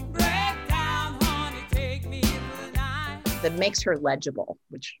 Break down, honey, take me tonight. That makes her legible,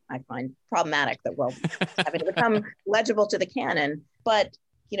 which I find problematic that having to become legible to the canon. But,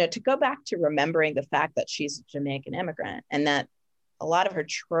 to go back to remembering the fact that she's a Jamaican immigrant, and that a lot of her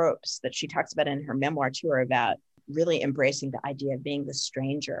tropes that she talks about in her memoir too are about really embracing the idea of being the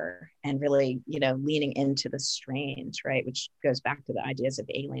stranger and really, leaning into the strange, right? Which goes back to the ideas of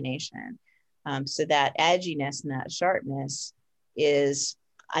alienation. So that edginess and that sharpness is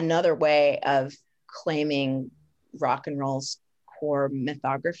another way of claiming rock and roll's core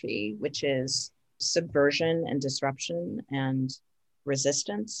mythography, which is subversion and disruption and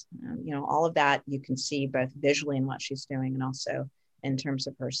resistance. All of that you can see both visually in what she's doing and also in terms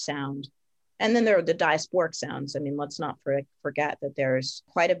of her sound. And then there are the diasporic sounds. I mean, let's not forget that there's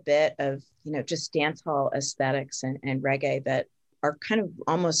quite a bit of, just dance hall aesthetics and reggae that are kind of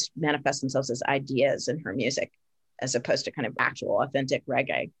almost manifest themselves as ideas in her music, as opposed to kind of actual authentic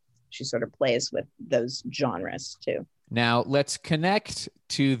reggae. She sort of plays with those genres too. Now let's connect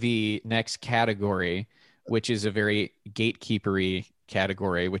to the next category, which is a very gatekeepery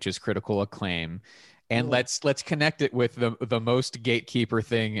category, which is critical acclaim. And let's connect it with the most gatekeeper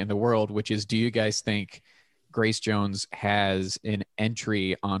thing in the world, which is, do you guys think Grace Jones has an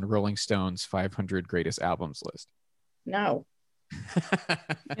entry on Rolling Stone's 500 greatest albums list? No.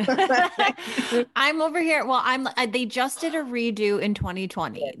 I'm over here. Well, they just did a redo in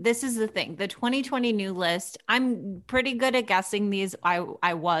 2020. This is the thing. The 2020 new list, I'm pretty good at guessing these.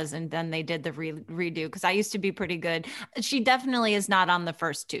 I was, and then they did the redo because I used to be pretty good. She definitely is not on the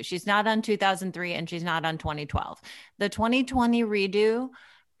first two. She's not on 2003 and she's not on 2012. The 2020 redo,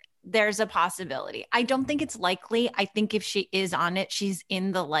 there's a possibility. I don't think it's likely. I think if she is on it, she's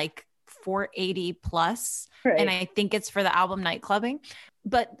in the 480 plus. Right. And I think it's for the album Nightclubbing.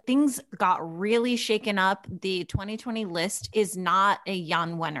 but things got really shaken up. The 2020 list is not a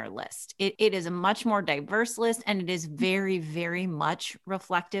Jan Wenner list. It is a much more diverse list, and it is very, very much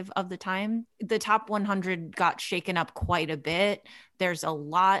reflective of the time. The top 100 got shaken up quite a bit. There's a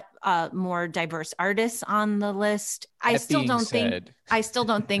lot more diverse artists on the list. I still don't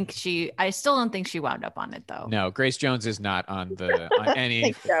think she wound up on it though. No, Grace Jones is not on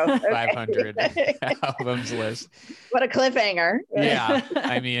any so. 500 albums list. What a cliffhanger. Yeah.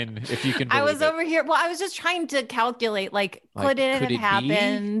 I mean, if you can I was believe it. over here. Well, I was just trying to calculate, could it have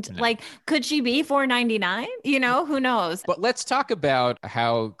happened? No. Could she be 499? Who knows? But let's talk about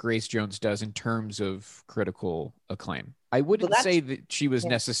how Grace Jones does in terms of critical acclaim. I wouldn't say that she was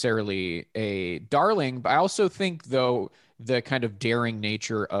necessarily a darling, but I also think, though, the kind of daring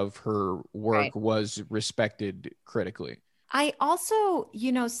nature of her work was respected critically. I also,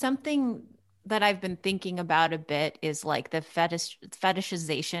 something that I've been thinking about a bit is like the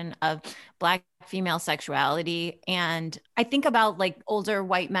fetishization of Black female sexuality. And I think about older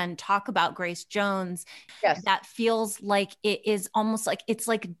white men talk about Grace Jones. Yes. That feels like it is almost like it's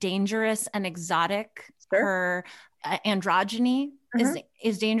dangerous and exotic. Sure. Her androgyny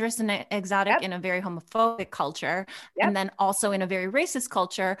is dangerous and exotic in a very homophobic culture. And then also in a very racist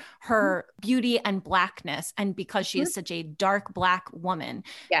culture, her beauty and blackness, and because she is such a dark Black woman,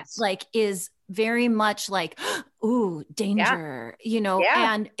 is very much ooh, danger,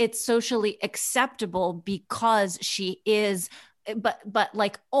 and it's socially acceptable because she is, but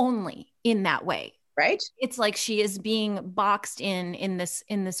only in that way. Right. It's like she is being boxed in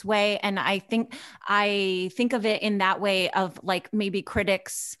this way. And I think of it in that way of maybe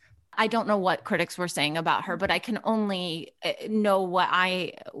critics. I don't know what critics were saying about her, but I can only know what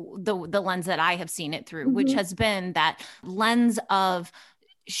the lens that I have seen it through, which has been that lens of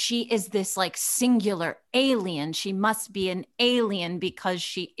she is this singular alien. She must be an alien because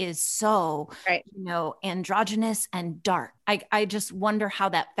she is so, androgynous and dark. I just wonder how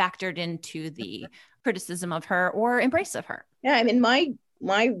that factored into the criticism of her or embrace of her. Yeah. I mean,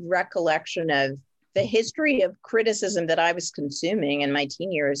 my recollection of the history of criticism that I was consuming in my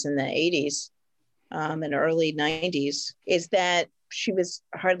teen years in the 80s and early 90s is that she was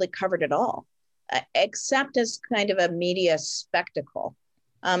hardly covered at all, except as kind of a media spectacle.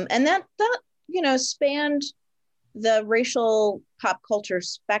 And that spanned the racial pop culture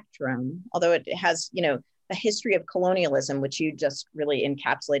spectrum, although it has, a history of colonialism, which you just really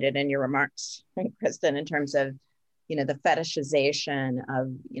encapsulated in your remarks, Kristen, in terms of, the fetishization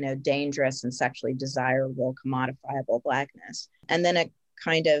of, dangerous and sexually desirable, commodifiable Blackness. And then a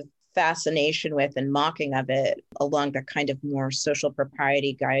kind of fascination with and mocking of it along the kind of more social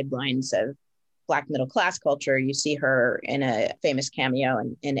propriety guidelines of Black middle class culture. You see her in a famous cameo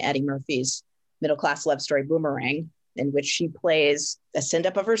in Eddie Murphy's middle class love story Boomerang, in which she plays a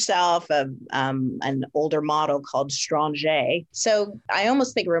send-up of herself, an older model called Stranger. So I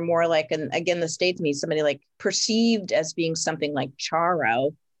almost think we're more again, the States means somebody perceived as being something like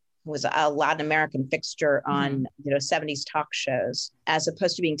Charo, who was a Latin American fixture on 70s talk shows, as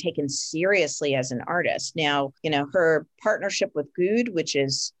opposed to being taken seriously as an artist. Now, her partnership with Goude, which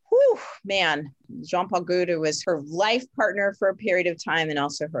is Jean-Paul Goude, who was her life partner for a period of time and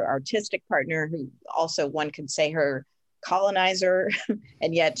also her artistic partner, who also one could say her colonizer,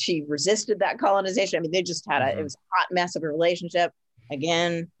 and yet she resisted that colonization. I mean, they just had it was a hot mess of a relationship.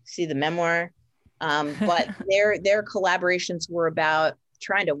 Again, see the memoir. But their collaborations were about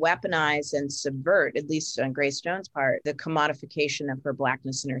trying to weaponize and subvert, at least on Grace Jones' part, the commodification of her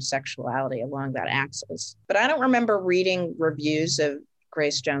Blackness and her sexuality along that axis. But I don't remember reading reviews of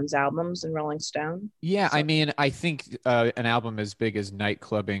Grace Jones albums in Rolling Stone. Yeah, so. I mean, I think an album as big as Night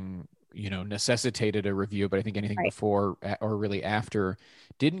Clubbing, necessitated a review, but I think anything before or really after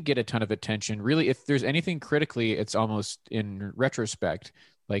didn't get a ton of attention. Really, if there's anything critically, it's almost in retrospect.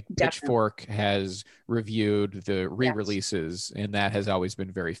 Pitchfork has reviewed the re-releases, and that has always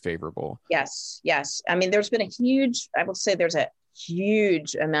been very favorable. Yes. I mean, there's been there's a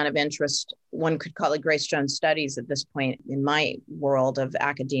huge amount of interest. One could call it Grace Jones studies at this point in my world of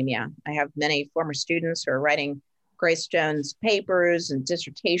academia. I have many former students who are writing Grace Jones papers and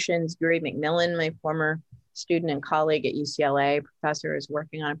dissertations. Gary McMillan, my former student and colleague at UCLA, professor, is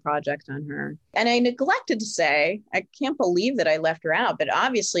working on a project on her. And I neglected to say, I can't believe that I left her out, but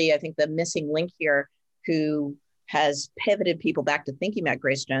obviously I think the missing link here who has pivoted people back to thinking about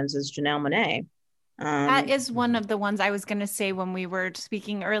Grace Jones is Janelle Monáe. That is one of the ones I was going to say when we were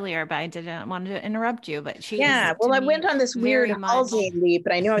speaking earlier, but I didn't want to interrupt you. But she, I went on this weird Halsey leap,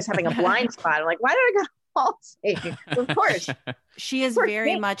 but I knew I was having a blind spot. I'm like, why did I go Halsey, of course. She is Poor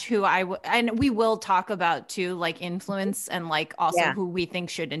very thing. much who and we will talk about too, like influence and like also Yeah. who we think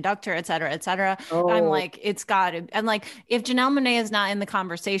should induct her, et cetera, et cetera. Oh. I'm like, it's got to, and like, if Janelle Monáe is not in the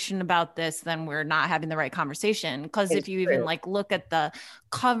conversation about this, then we're not having the right conversation. Because if It's you even true. like look at the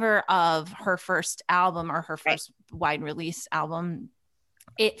cover of her first album or her Right. first wide release album,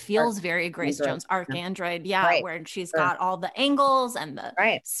 it feels very Grace Android. Jones, Arc Yeah. Android, yeah, Right. where she's Sure. got all the angles and the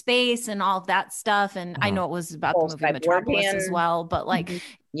Right. space and all of that stuff. And I Uh-huh. know it was about Full the movie Metropolis as cyborgian. well, but like Mhm.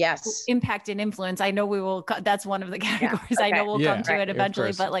 Yes. impact and influence, I know we will. That's one of the categories. I know okay. we'll Yeah, come to right, it of eventually.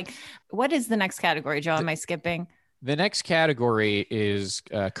 course. But like, what is the next category, Joe? Am I skipping? The next category is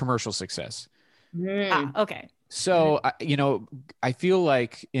commercial success. Mm. Okay. So, I feel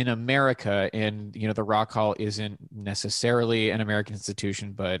like in America, and, the Rock Hall isn't necessarily an American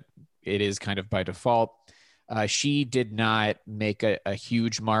institution, but it is kind of by default. She did not make a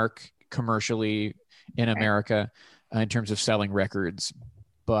huge mark commercially in America in terms of selling records.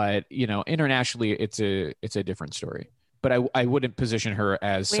 But, internationally, it's a different story. But I wouldn't position her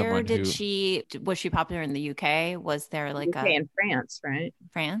as Where someone did who... was she popular in the UK? Was there like UK and France, right?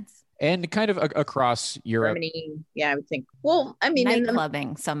 France? And kind of across Europe. Germany. Yeah, I would think. Well, I mean, Night in the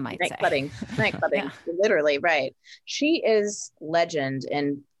clubbing, some might say. night clubbing, Yeah. literally, right. She is legend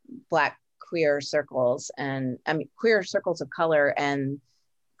in Black queer circles, and I mean queer circles of color and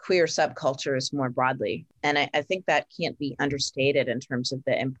queer subcultures more broadly. And I think that can't be understated in terms of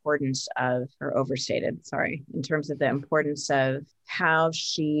the importance of, or overstated, sorry, in terms of the importance of how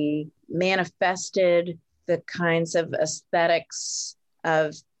she manifested the kinds of aesthetics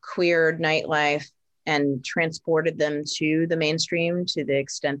of queer nightlife and transported them to the mainstream to the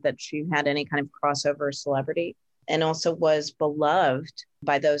extent that she had any kind of crossover celebrity, and also was beloved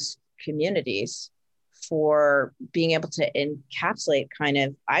by those communities for being able to encapsulate kind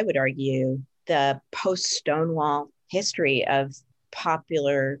of, I would argue, the post-Stonewall history of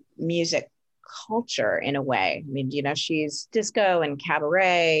popular music culture in a way. I mean, she's disco and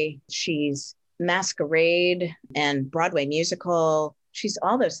cabaret, she's masquerade and Broadway musical, she's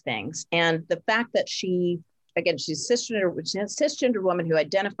all those things. And the fact that she's a cisgender woman who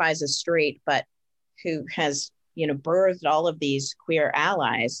identifies as straight, but who has, birthed all of these queer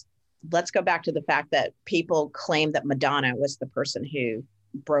allies. Let's go back to the fact that people claim that Madonna was the person who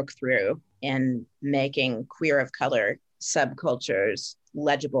broke through in making queer of color subcultures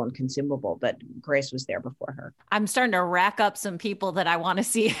legible and consumable, but Grace was there before her. I'm starting to rack up some people that I want to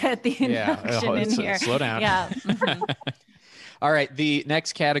see at the induction in here. Slow down. Yeah. Mhm. All right. The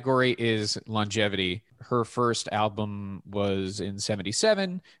next category is longevity. Her first album was in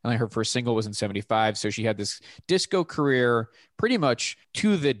 1977, and her first single was in 1975. So she had this disco career pretty much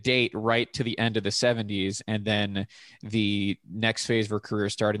to the date, right to the end of the 1970s. And then the next phase of her career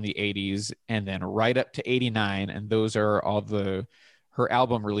started in the 1980s and then right up to 1989. And those are all her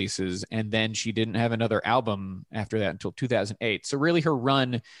album releases. And then she didn't have another album after that until 2008. So really her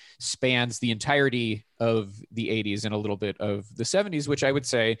run spans the entirety of the 80s and a little bit of the 70s, which I would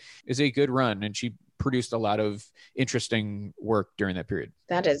say is a good run. And she produced a lot of interesting work during that period.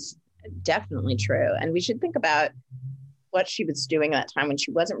 That is definitely true. And we should think about what she was doing at that time when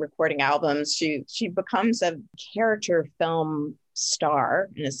she wasn't recording albums. She becomes a character film star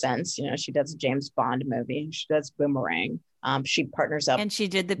in a sense. She does a James Bond movie. She does Boomerang. She partners up. And she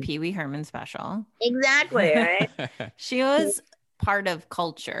did the Pee Wee Herman special. Exactly, right? She was part of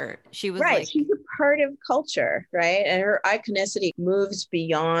culture. She was right. like, She's a part of culture, right? And her iconicity moves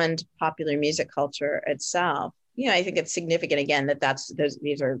beyond popular music culture itself. I think it's significant again that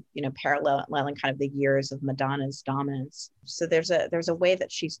these are paralleling kind of the years of Madonna's dominance. So there's a way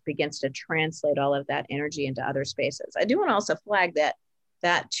that she begins to translate all of that energy into other spaces. I do want to also flag that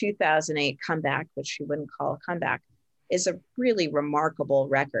 2008 comeback, which she wouldn't call a comeback, is a really remarkable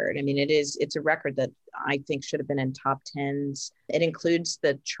record. I mean, it's a record that I think should have been in top 10s. It includes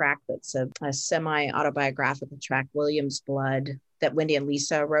the track that's a semi-autobiographical track, William's Blood, that Wendy and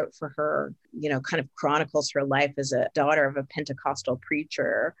Lisa wrote for her, kind of chronicles her life as a daughter of a Pentecostal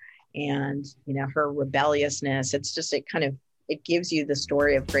preacher and, her rebelliousness. It's just, it gives you the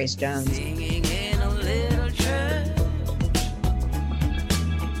story of Grace Jones. Singing in a little church,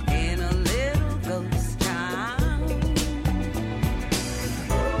 in a little ghost town.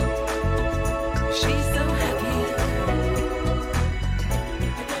 She's so happy.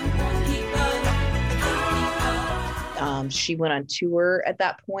 Keep up. She went on tour at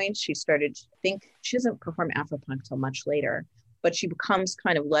that point. She started, I think, she doesn't perform Afropunk till much later, but she becomes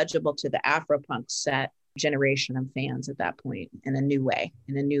kind of legible to the Afropunk set generation of fans at that point in a new way,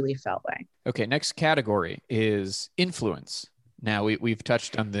 in a newly felt way. Okay, next category is influence. Now, we've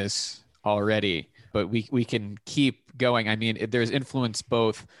touched on this already, but we can keep going. I mean, there's influence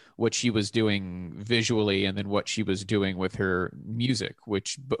both what she was doing visually and then what she was doing with her music,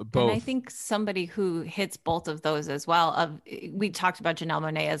 which both. And I think somebody who hits both of those as well. We talked about Janelle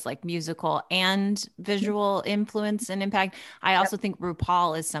Monáe as like musical and visual influence and impact. I also think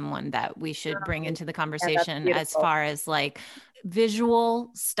RuPaul is someone that we should bring into the conversation as far as like visual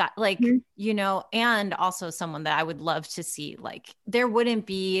style, like, you know, and also someone that I would love to see. Like, there wouldn't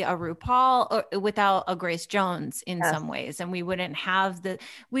be a RuPaul without a Grace Jones in some ways, and we wouldn't have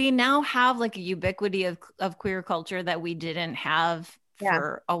we now have like a ubiquity of queer culture that we didn't have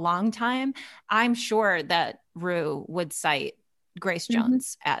for a long time. I'm sure that Ru would cite Grace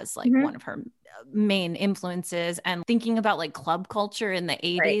Jones as like one of her main influences, and thinking about like club culture in the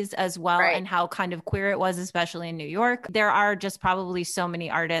 80s as well, and how kind of queer it was, especially in New York. There are just probably so many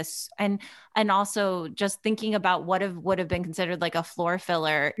artists, and also just thinking about what would have been considered like a floor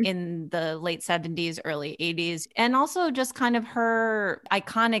filler in the late 70s, early 80s, and also just kind of her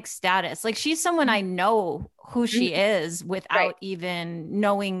iconic status. Like, she's someone I know who she is without even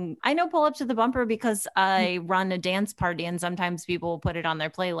knowing. I know Pull Up to the Bumper because I run a dance party and sometimes people will put it on their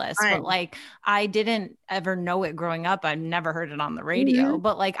playlist, but like, I didn't ever know it growing up. I've never heard it on the radio,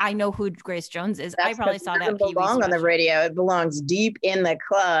 but like, I know who Grace Jones is. I probably saw that. It doesn't belong on the radio. It belongs deep in the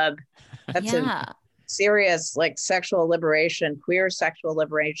club. That's a serious, like, sexual liberation, queer sexual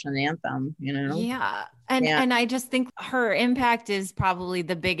liberation anthem, you know? Yeah. And I just think her impact is probably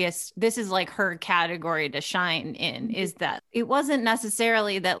the biggest. This is like her category to shine in, is that it wasn't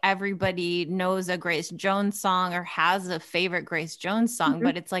necessarily that everybody knows a Grace Jones song or has a favorite Grace Jones song,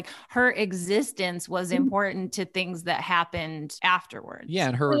 but it's like her existence was important to things that happened afterwards. Yeah.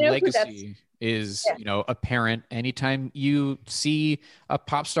 And her legacy is, you know, apparent anytime you see a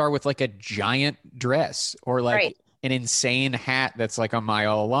pop star with like a giant dress or like an insane hat that's like a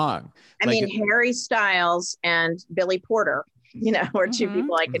mile long. I mean, Harry Styles and Billy Porter, you know, are two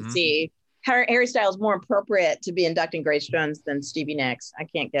people I could see. Harry Styles more appropriate to be inducting Grace Jones than Stevie Nicks. I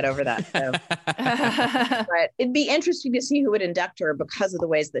can't get over that. So. But it'd be interesting to see who would induct her because of the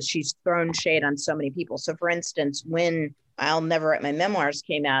ways that she's thrown shade on so many people. So, for instance, when I'll Never Write My Memoirs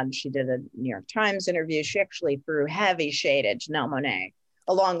came out and she did a New York Times interview, she actually threw heavy shade at Janelle Monáe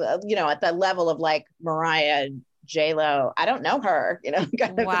along, you know, at the level of like Mariah, J-Lo. I don't know her, you know.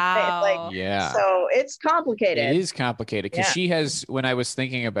 Wow. Like, so it's complicated. It is complicated because she has, when I was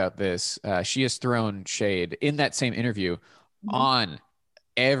thinking about this, she has thrown shade in that same interview on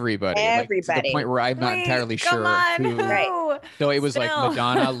everybody. Like, to the point where I'm not entirely sure who. So it was like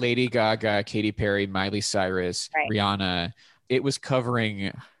Madonna, Lady Gaga, Katy Perry, Miley Cyrus, Rihanna. It was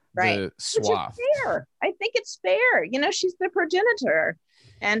covering the swath. Which is fair. I think it's fair. You know, she's the progenitor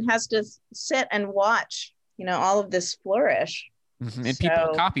and has to sit and watch, you know, all of this flourish. And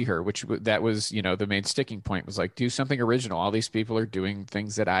people copy her, which that was, you know, the main sticking point was like, do something original. All these people are doing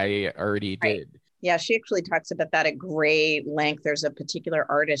things that I already did. Yeah, she actually talks about that at great length. There's a particular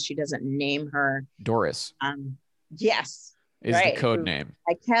artist, she doesn't name her. Doris. Yes. Is the code name.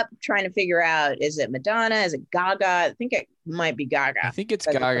 I kept trying to figure out, is it Madonna? Is it Gaga? I think it might be Gaga. I think it's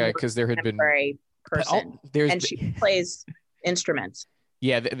Gaga because there had been person. And she plays instruments.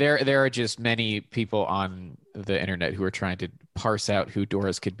 Yeah, there are just many people on the internet who are trying to parse out who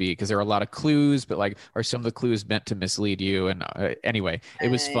Doris could be because there are a lot of clues, but like, are some of the clues meant to mislead you? And anyway, it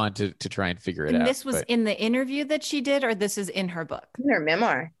was fun to try and figure it out. And this was in the interview that she did, or this is in her book? In her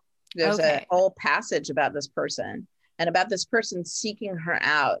memoir. There's a whole passage about this person and about this person seeking her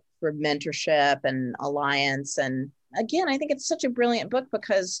out for mentorship and alliance. And again, I think it's such a brilliant book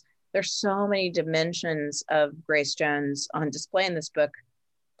because there's so many dimensions of Grace Jones on display in this book.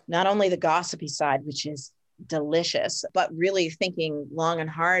 Not only the gossipy side, which is delicious, but really thinking long and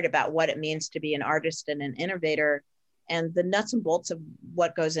hard about what it means to be an artist and an innovator and the nuts and bolts of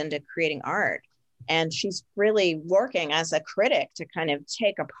what goes into creating art. And she's really working as a critic to kind of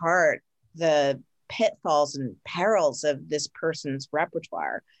take apart the pitfalls and perils of this person's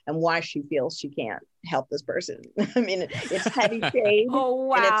repertoire and why she feels she can't help this person. I mean, it's heavy shade. Oh,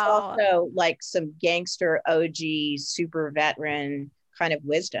 wow. And it's also like some gangster OG super veteran kind of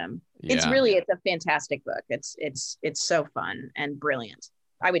wisdom. Yeah. It's a fantastic book. It's so fun and brilliant.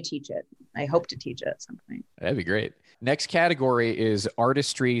 I would teach it. I hope to teach it at some point. That'd be great. Next category is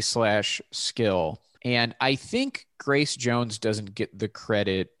artistry/skill. And I think Grace Jones doesn't get the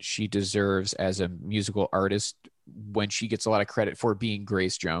credit she deserves as a musical artist when she gets a lot of credit for being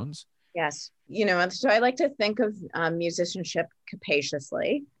Grace Jones. Yes. You know, so I like to think of musicianship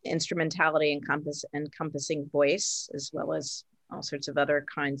capaciously, instrumentality encompassing voice, as well as all sorts of other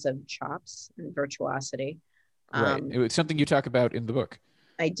kinds of chops and virtuosity. Right. It's something you talk about in the book.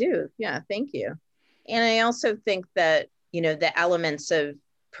 I do. Yeah. Thank you. And I also think that, the elements of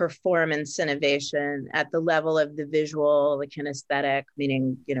performance innovation at the level of the visual, the kinesthetic,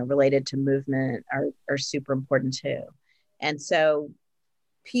 meaning, related to movement are super important too. And so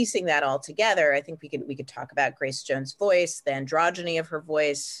piecing that all together, I think we could talk about Grace Jones' voice, the androgyny of her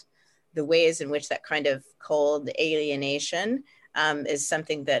voice, the ways in which that kind of cold alienation is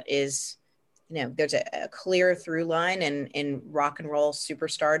something that is, there's a clear through line in rock and roll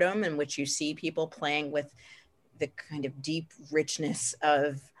superstardom, in which you see people playing with the kind of deep richness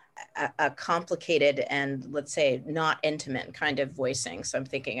of a complicated and, let's say, not intimate kind of voicing. So I'm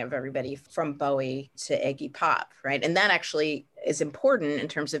thinking of everybody from Bowie to Iggy Pop, right? And that actually is important in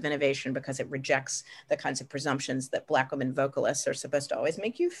terms of innovation because it rejects the kinds of presumptions that Black women vocalists are supposed to always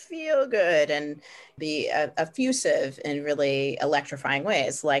make you feel good and be effusive in really electrifying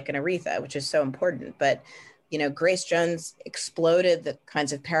ways, like an Aretha, which is so important. But Grace Jones exploded the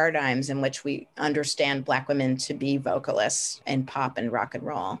kinds of paradigms in which we understand Black women to be vocalists in pop and rock and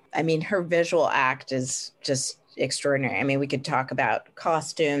roll. I mean, her visual act is just extraordinary. I mean, we could talk about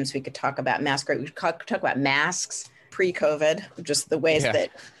costumes, we could talk about masquerade, we could talk about masks pre-COVID, just the ways that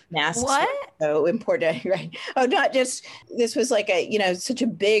masks What? were so important, right? Oh, not just, this was like such a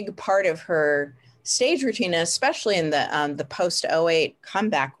big part of her stage routine, especially in the post 08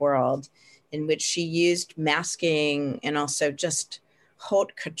 comeback world, in which she used masking and also just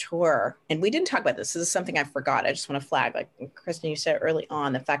haute couture. And we didn't talk about this. This is something I forgot. I just want to flag, like Kristen, you said early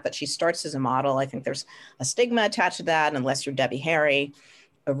on, the fact that she starts as a model. I think there's a stigma attached to that, unless you're Debbie Harry,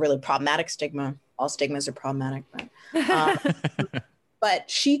 a really problematic stigma. All stigmas are problematic.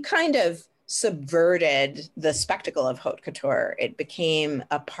 But she kind of subverted the spectacle of haute couture. It became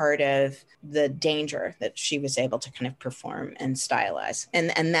a part of the danger that she was able to kind of perform and stylize.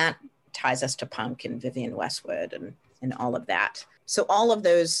 And that ties us to punk and Vivienne Westwood and all of that. So all of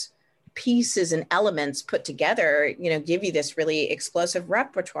those pieces and elements put together, give you this really explosive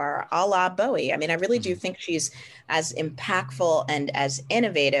repertoire a la Bowie. I mean, I really do think she's as impactful and as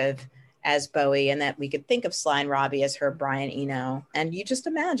innovative as Bowie, and that we could think of Sly and Robbie as her Brian Eno. And you just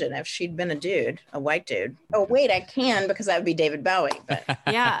imagine if she'd been a white dude. Oh, wait, I can, because that would be David Bowie. But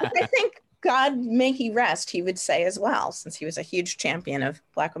Yeah. I think God may he rest, he would say as well, since he was a huge champion of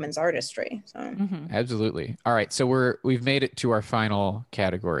Black women's artistry. So Absolutely. All right. So we've made it to our final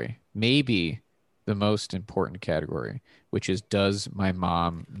category, maybe the most important category, which is, does my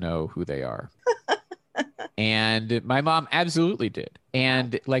mom know who they are? And my mom absolutely did.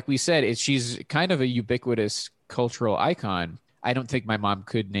 And like we said, she's kind of a ubiquitous cultural icon. I don't think my mom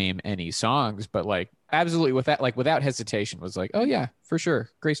could name any songs, but like absolutely without hesitation was like, oh yeah, for sure,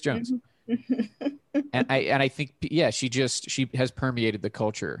 Grace Jones. And I think, she has permeated the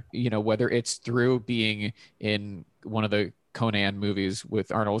culture, whether it's through being in one of the Conan movies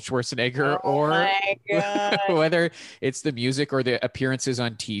with Arnold Schwarzenegger, or whether it's the music or the appearances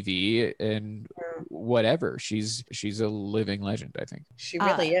on TV and whatever. She's a living legend, I think. she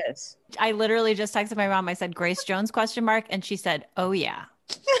really is. I literally just texted my mom. I said, Grace Jones ? And she said, oh yeah.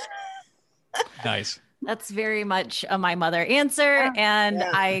 Nice. That's very much a my mother answer. And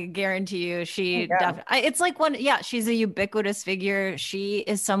I guarantee you she definitely, it's like she's a ubiquitous figure. She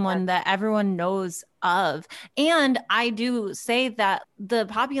is someone that everyone knows of. And I do say that the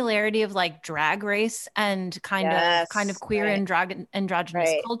popularity of like Drag Race and kind of queer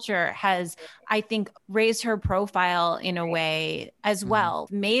androgynous culture has, I think, raised her profile in a way as well,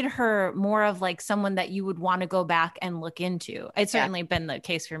 made her more of like someone that you would want to go back and look into. It's certainly been the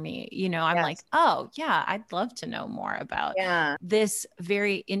case for me. I'm like, oh yeah, I'd love to know more about this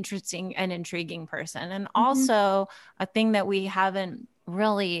very interesting and intriguing person. And also a thing that we haven't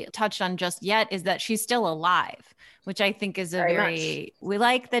really touched on just yet is that she's still alive, which I think is we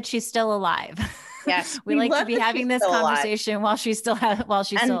like that she's still alive. Yes. we like to be having this conversation while she's still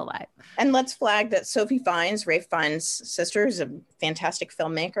alive. And let's flag that Sophie Fiennes, Ralph Fiennes' sister, is a fantastic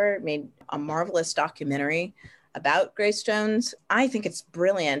filmmaker, made a marvelous documentary about Grace Jones. I think it's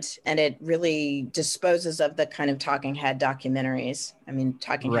brilliant, and it really disposes of the kind of talking head documentaries. I mean,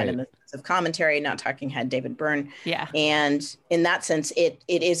 talking head in the sense of commentary, not talking head David Byrne. Yeah. And in that sense, it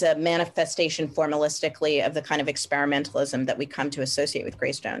is a manifestation formalistically of the kind of experimentalism that we come to associate with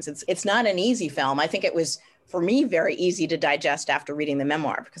Grace Jones. It's not an easy film. I think it was, for me, very easy to digest after reading the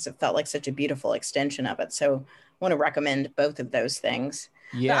memoir, because it felt like such a beautiful extension of it. So I want to recommend both of those things.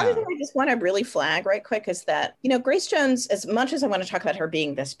 Yeah. The other thing I just want to really flag right quick is that, Grace Jones, as much as I want to talk about her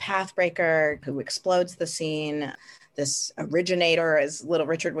being this pathbreaker who explodes the scene, this originator, as Little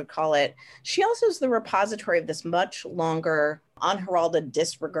Richard would call it, she also is the repository of this much longer, unheralded,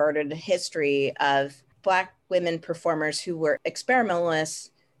 disregarded history of Black women performers who were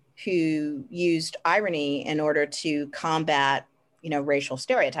experimentalists, who used irony in order to combat, racial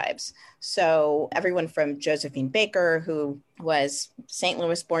stereotypes. So everyone from Josephine Baker, who was St.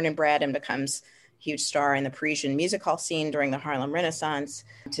 Louis born and bred and becomes a huge star in the Parisian music hall scene during the Harlem Renaissance,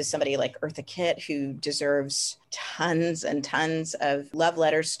 to somebody like Eartha Kitt, who deserves tons and tons of love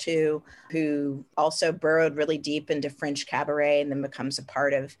letters to, who also burrowed really deep into French cabaret and then becomes a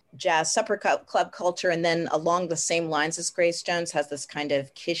part of jazz supper club culture. And then along the same lines as Grace Jones, has this kind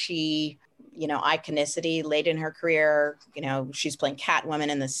of kishy, iconicity late in her career. She's playing Catwoman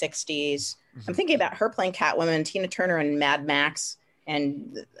in the 60s. I'm thinking about her playing Catwoman, Tina Turner in Mad Max,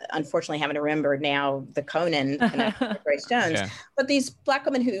 and unfortunately having to remember now the Conan connection with Grace Jones. Yeah. But these Black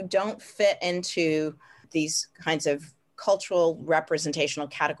women who don't fit into these kinds of cultural representational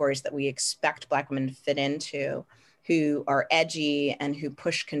categories that we expect Black women to fit into, who are edgy and who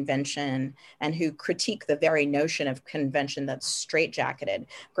push convention and who critique the very notion of convention that's straitjacketed.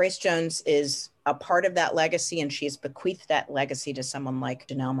 Grace Jones is a part of that legacy, and she's bequeathed that legacy to someone like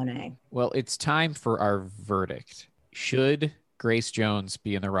Janelle Monáe. Well, it's time for our verdict. Should Grace Jones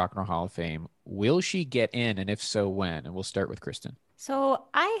be in the Rock and Roll Hall of Fame? Will she get in? And if so, when? And we'll start with Kristen. So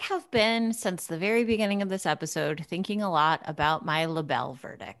I have been, since the very beginning of this episode, thinking a lot about my LaBelle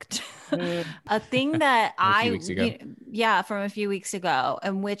verdict. A thing that from a few weeks ago,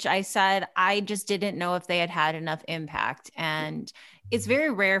 in which I said I just didn't know if they had enough impact. And it's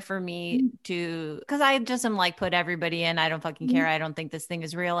very rare for me to, because I just am like, put everybody in. I don't fucking care. I don't think this thing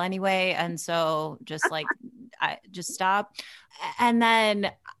is real anyway. And so just like, I just stop. And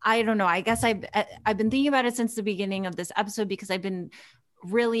then I don't know, I guess I've been thinking about it since the beginning of this episode, because I've been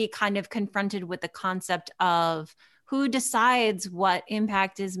really kind of confronted with the concept of who decides what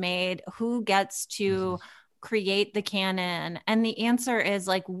impact is made, who gets to create the canon. And the answer is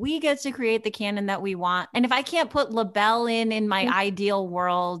like, we get to create the canon that we want. And if I can't put LaBelle in my ideal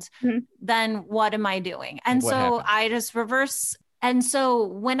world, then what am I doing? And so happened? I just reverse. And so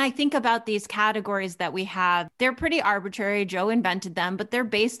when I think about these categories that we have, they're pretty arbitrary. Joe invented them, but they're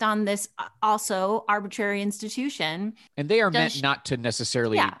based on this also arbitrary institution. And they are meant not to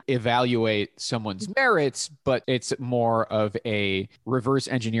necessarily evaluate someone's merits, but it's more of a reverse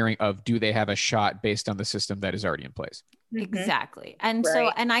engineering of, do they have a shot based on the system that is already in place? Exactly. And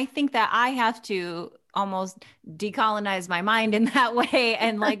so, and I think that I have to almost decolonize my mind in that way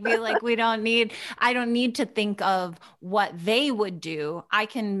and like be like, I don't need to think of what they would do. I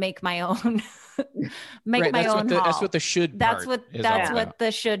can make my own that's what the should that's part what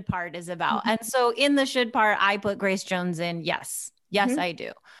the should part is about. And so in the should part, I put Grace Jones in. Yes, I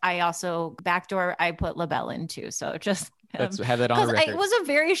do. I also backdoor, I put LaBelle in too. So just let's have that on record. It was a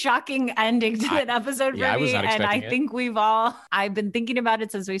very shocking ending to that episode for me. And I think I've been thinking about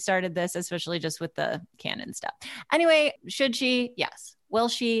it since we started this, especially just with the canon stuff. Anyway, should she? Yes. Will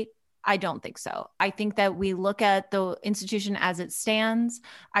she? I don't think so. I think that we look at the institution as it stands.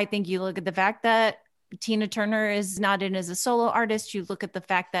 I think you look at the fact that Tina Turner is not in as a solo artist. You look at the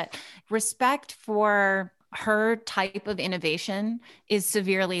fact that respect for her type of innovation is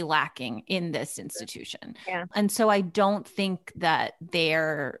severely lacking in this institution. Yeah. And so I don't think that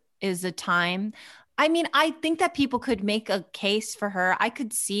there is a time. I mean, I think that people could make a case for her. I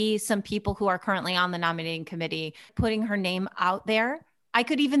could see some people who are currently on the nominating committee putting her name out there. I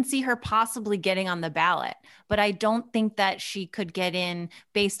could even see her possibly getting on the ballot, but I don't think that she could get in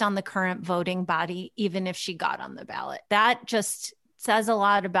based on the current voting body, even if she got on the ballot. That just says a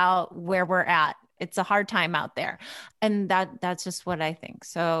lot about where we're at. It's a hard time out there. And that's just what I think.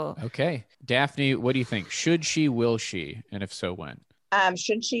 So, okay. Daphne, what do you think? Should she, will she? And if so, when?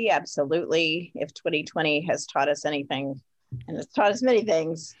 Should she? Absolutely. If 2020 has taught us anything, and it's taught us many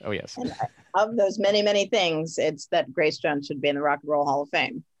things. Oh, yes. And of those many, many things, it's that Grace Jones should be in the Rock and Roll Hall of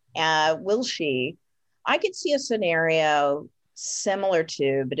Fame. Will she? I could see a scenario similar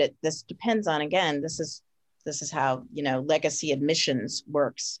to, but this depends on, again, this is how, legacy admissions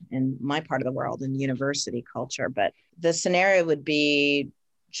works in my part of the world in university culture. But the scenario would be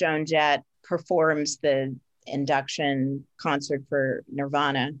Joan Jett performs the induction concert for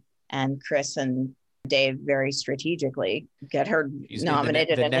Nirvana, and Chris and Dave very strategically get her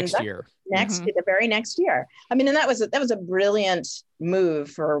nominated the next year. The very next year. I mean, and that was a brilliant move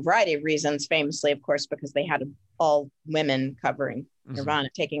for a variety of reasons, famously, of course, because they had all women covering Nirvana,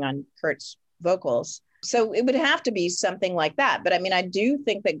 taking on Kurt's vocals. So it would have to be something like that. But I mean, I do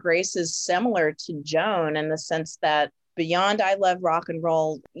think that Grace is similar to Joan in the sense that beyond I Love Rock and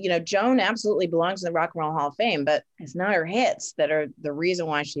Roll, Joan absolutely belongs in the Rock and Roll Hall of Fame, but it's not her hits that are the reason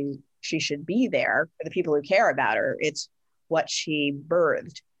why she should be there for the people who care about her. It's what she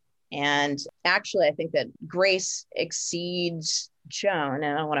birthed. And actually, I think that Grace exceeds Joan, and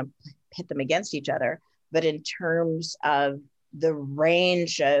I don't want to pit them against each other, but in terms of the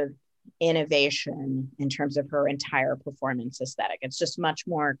range of innovation in terms of her entire performance aesthetic, it's just much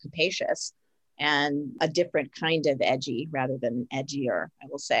more capacious and a different kind of edgy rather than edgier, I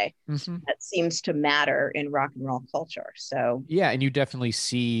will say. That seems to matter in rock and roll culture. So yeah, and you definitely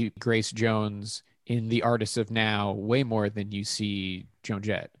see Grace Jones in the artists of now way more than you see Joan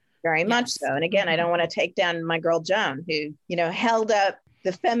Jett. very much so. And again, I don't want to take down my girl Joan, who, you know, held up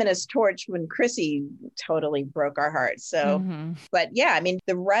the feminist torch when Chrissy totally broke our hearts. So, but yeah, I mean,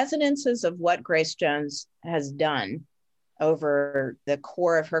 the resonances of what Grace Jones has done over the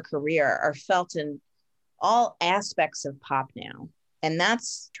core of her career are felt in all aspects of pop now. And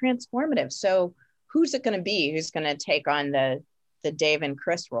that's transformative. So who's it going to be? Who's going to take on the Dave and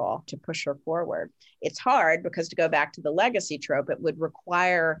Chris role to push her forward? It's hard because, to go back to the legacy trope, it would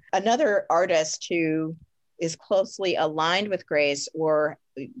require another artist who is closely aligned with Grace, or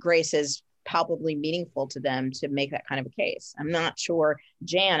Grace is palpably meaningful to them, to make that kind of a case. I'm not sure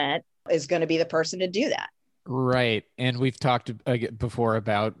Janet is going to be the person to do that. Right. And we've talked before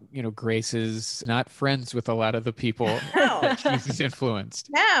about, you know, Grace is not friends with a lot of the people that she's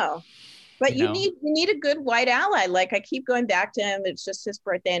influenced. No. But you need a good white ally. Like, I keep going back to him. It's just his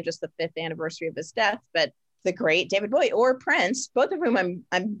birthday and just the 5th anniversary of his death. But the great David Bowie or Prince, both of whom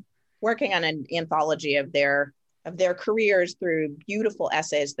I'm working on an anthology of their careers through beautiful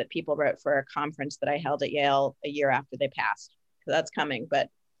essays that people wrote for a conference that I held at Yale a year after they passed. So that's coming. But,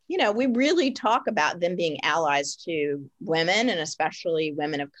 you know, we really talk about them being allies to women, and especially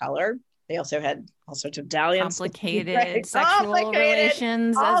women of color. They also had all sorts of dalliance. Complicated sexual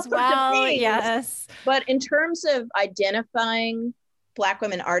relations as well. Yes. But in terms of identifying Black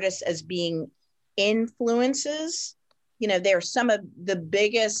women artists as being influences, you know, they're some of the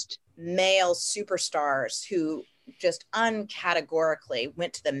biggest male superstars who just uncategorically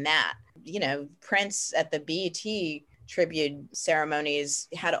went to the mat. You know, Prince at the BET tribute ceremonies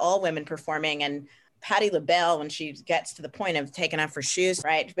had all women performing, and Patti LaBelle, when she gets to the point of taking off her shoes,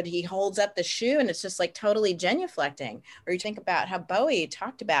 right? But he holds up the shoe and it's just like totally genuflecting. Or you think about how Bowie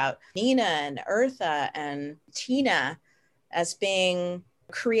talked about Nina and Eartha and Tina as being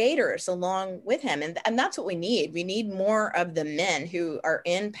creators along with him. And that's what we need. We need more of the men who are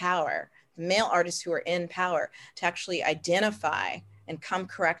in power, the male artists who are in power, to actually identify and come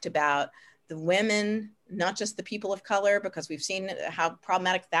correct about the women, not just the people of color, because we've seen how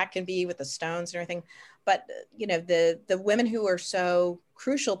problematic that can be with the Stones and everything, but, you know, the women who are so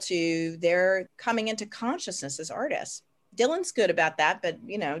crucial to their coming into consciousness as artists. Dylan's good about that, but,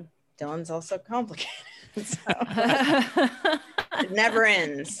 you know, Dylan's also complicated. So it never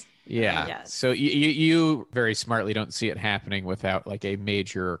ends. Yeah. Yes. So you very smartly don't see it happening without like a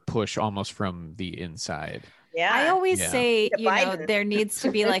major push almost from the inside. Yeah. I always say, you know, there needs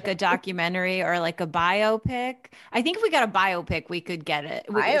to be like a documentary or like a biopic. I think if we got a biopic, we could get it.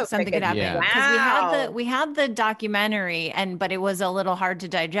 Something could happen. Yeah. Because we had the documentary, but it was a little hard to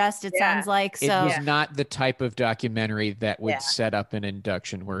digest. It sounds like. So it was not the type of documentary that would set up an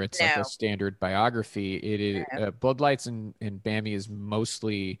induction where it's like a standard biography. It is Bloodlights and Bambi is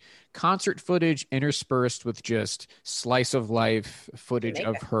mostly concert footage interspersed with just slice of life footage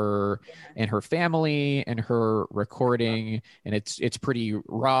of her and her family and her recording, and it's pretty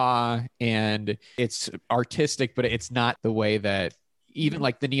raw and it's artistic, but it's not the way that even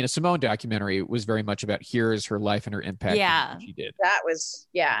like the Nina Simone documentary was very much about here's her life and her impact. Yeah, she did. That was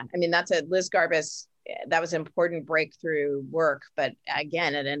I mean, that's a Liz Garbus. That was important breakthrough work, but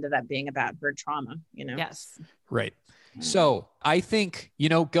again, it ended up being about her trauma. You know. Yes. Right. So I think, you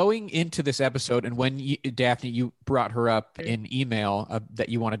know, going into this episode, and when Daphne, you brought her up in email that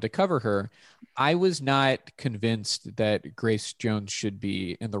you wanted to cover her, I was not convinced that Grace Jones should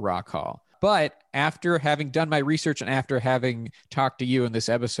be in the Rock Hall. But after having done my research and after having talked to you in this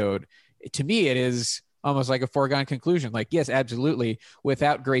episode, to me, it is almost like a foregone conclusion. Like, yes, absolutely.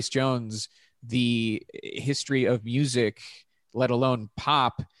 Without Grace Jones, the history of music, let alone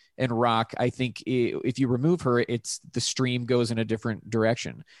pop and rock, I think if you remove her, the stream goes in a different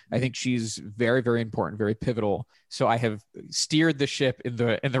direction. I think she's very, very important, very pivotal. So I have steered the ship in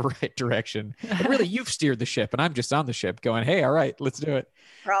the right direction. But really, you've steered the ship, and I'm just on the ship going, hey, all right, let's do it.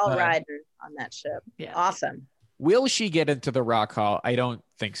 We're all riding on that ship. Yeah. Awesome. Will she get into the Rock Hall? I don't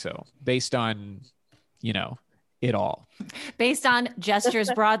think so, based on, you know, it all. Based on gestures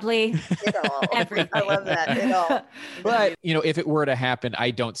broadly. It all. Everything. I love that. It all. But, you know, if it were to happen,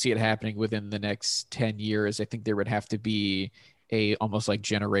 I don't see it happening within the next 10 years. I think there would have to be a almost like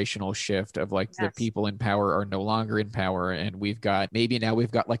generational shift of like the Yes. people in power are no longer in power, and we've got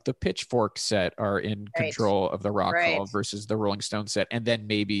like the Pitchfork set are in Right. control of the Rock Hall Right. versus the Rolling Stone set, and then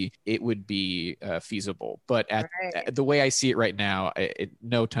maybe it would be feasible. But at Right. the way I see it right now,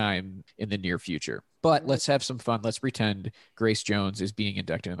 no time in the near future. But let's have some fun. Let's pretend Grace Jones is being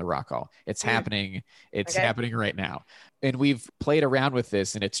inducted in the Rock Hall. It's happening. It's Okay. happening right now. And we've played around with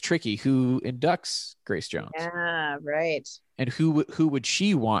this, and it's tricky. Who inducts Grace Jones? Yeah, right. And who would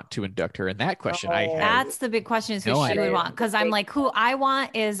she want to induct her? And that question I Oh. have. That's the big question, is who No she idea. would want. Because I'm like, who I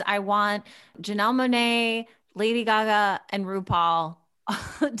want Janelle Monáe, Lady Gaga, and RuPaul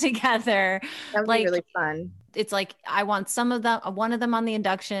together. That would Like, be really fun. it's like I want one of them on the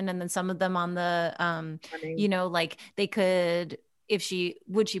induction, and then some of them on the Funny. you know, like they could, if she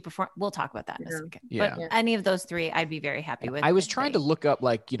perform, we'll talk about that in a Yeah. second. Yeah. But any of those three I'd be very happy with. I was if trying they- to look up,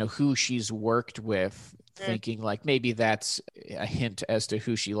 like, who she's worked with, thinking like maybe that's a hint as to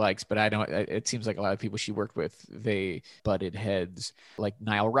who she likes, but I don't. It seems like a lot of people she worked with, they butted heads. Like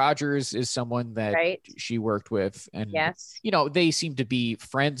Nile Rodgers is someone that Right. she worked with, and Yes. they seem to be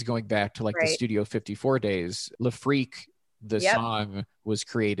friends going back to like the Right. Studio 54 days. Le Freak, the Yep. song was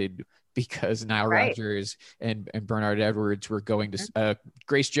created because Nile Right. Rodgers and Bernard Edwards were going to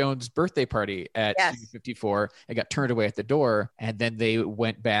Grace Jones' birthday party at Yes. Studio 54 and got turned away at the door. And then they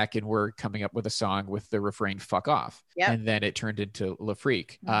went back and were coming up with a song with the refrain "fuck off." Yep. And then it turned into Le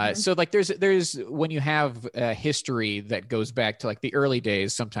Freak. Mhm. So like there's when you have a history that goes back to like the early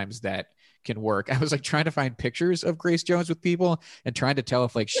days, sometimes that can work. I was like trying to find pictures of Grace Jones with people and trying to tell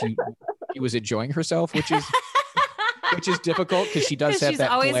if like she was enjoying herself, which is difficult because she does 'Cause have she's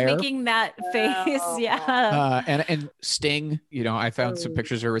that always glare. making that face. Oh. Yeah. And Sting, I found some Mm.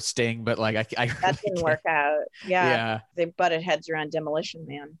 pictures of her with Sting, but like I That really didn't can't- work out. Yeah. Yeah, They butted heads around Demolition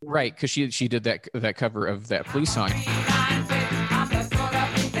Man. right, because she did that cover of that Police song.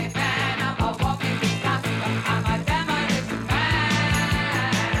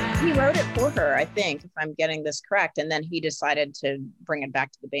 He wrote it for her, I think, if I'm getting this correct. And then he decided to bring it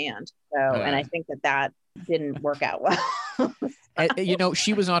back to the band. So, and I think that didn't work out well.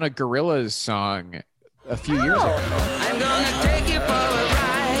 She was on a Gorillaz song a few years ago. I'm gonna take you for a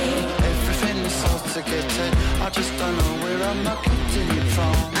ride. Everything is so ticketed. I just don't know where I'm not continued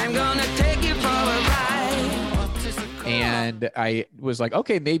from. I'm gonna take you for a ride. What is the call? And I was like,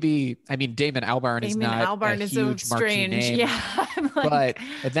 okay, maybe. I mean, Damon Albarn is Damon not Albarn a is so huge marquee strange. name. Yeah. I'm like, But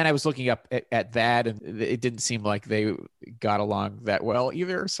and then I was looking up at that, and it didn't seem like they got along that well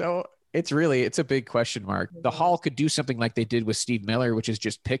either. So it's a big question mark. The Hall could do something like they did with Steve Miller, which is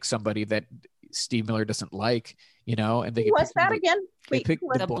just pick somebody that Steve Miller doesn't like, and they could What's pick that somebody- again? they Wait, picked who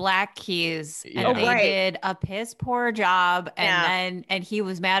was the Bl- Black Keys, Yeah. and Oh, they right. did a piss poor job, Yeah. and he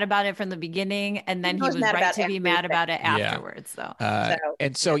was mad about it from the beginning, and then he was mad right about to be mad everything. about it Yeah. afterwards. So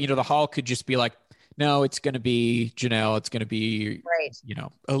and so the Hall could just be like, no, it's going to be Janelle. It's going to be,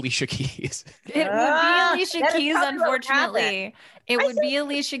 Right. Alicia Keys. it would be Ah, Alicia that is Keys. probably what would Unfortunately, it I would be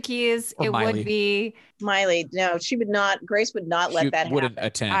Alicia Keys. Or It Miley. would be. Miley, no, she would not. Grace would not let She that wouldn't happen.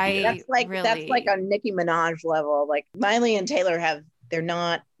 attend. I- yeah. That's like a Nicki Minaj level. Like Miley and Taylor they're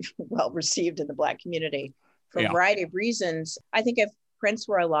not well received in the Black community for a Yeah. variety of reasons. I think if Prince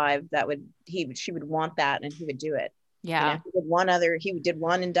were alive, she would want that, and he would do it. Yeah. He did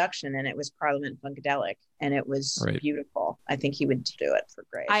one induction, and it was Parliament Funkadelic, and it was Right. beautiful. I think he would do it for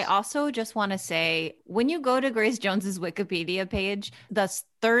Grace. I also just want to say, when you go to Grace Jones's Wikipedia page, the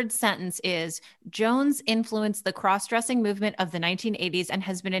third sentence is Jones influenced the cross-dressing movement of the 1980s and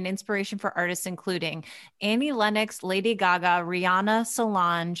has been an inspiration for artists including Annie Lennox, Lady Gaga, Rihanna,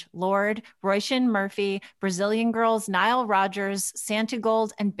 Solange, Lorde, Roisin Murphy, Brazilian Girls, Nile Rodgers, Santigold,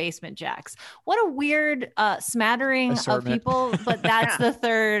 and Basement Jacks. What a weird smattering Assortment. of people, but that's Yeah. the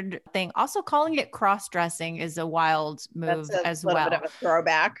third thing. Also, calling it cross-dressing is a wild move That's a as little well. bit of a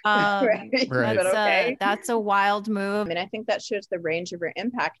throwback. Um, Right. But okay. That's a wild I move. mean, I think that shows the range of her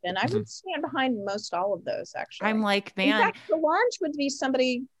impact, and I would stand behind most all of those. Actually, I'm like, in man, fact, Solange would be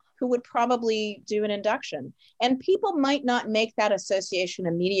somebody who would probably do an induction, and people might not make that association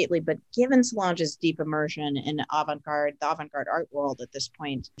immediately. But given Solange's deep immersion in the avant-garde art world at this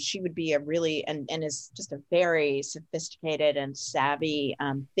point, she would be a really and is just a very sophisticated and savvy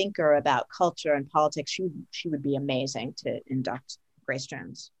thinker about culture and politics. She would be amazing to induct Grace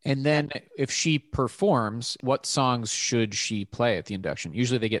Jones. And then if she performs, what songs should she play at the induction?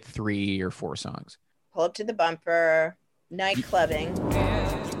 Usually they get 3 or 4 songs. Pull Up to the Bumper, Night Clubbing.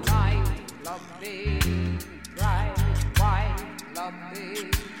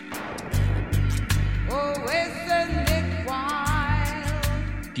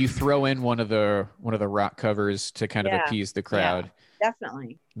 Do you throw in one of the rock covers to kind of appease the crowd? Yeah,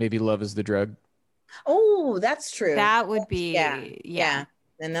 definitely. Maybe Love Is the Drug. Oh, that's true. That would be yeah.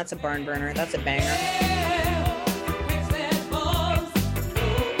 And that's a barn burner. That's a banger.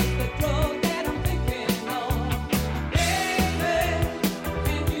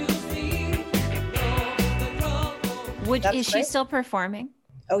 Is she still performing?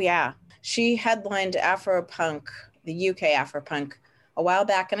 Oh yeah, she headlined Afropunk, the UK Afropunk, a while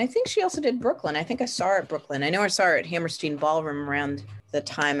back, and I think she also did Brooklyn. I think I saw her at Brooklyn. I know I saw her at Hammerstein Ballroom around the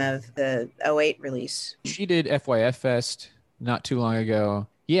time of the 2008 release. She did FYF Fest not too long ago.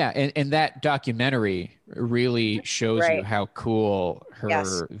 Yeah, and that documentary really shows you how cool her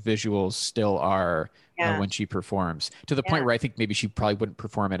visuals still are when she performs, to the point where I think maybe she probably wouldn't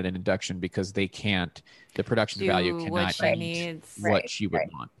perform at an induction because they can't, the production value cannot meet what she would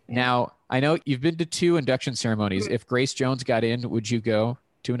want. Yeah. Now, I know you've been to 2 induction ceremonies. If Grace Jones got in, would you go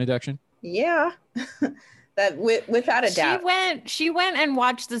to an induction? Yeah. That without a doubt. She went and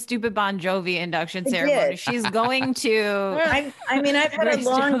watched the stupid Bon Jovi induction ceremony. She's going to. I've had a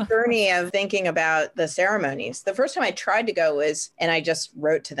long journey of thinking about the ceremonies. The first time I tried to go and I just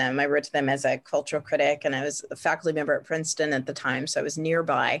wrote to them. I wrote to them as a cultural critic, and I was a faculty member at Princeton at the time, so I was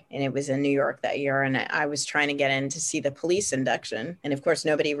nearby, and it was in New York that year, and I was trying to get in to see the police induction, and of course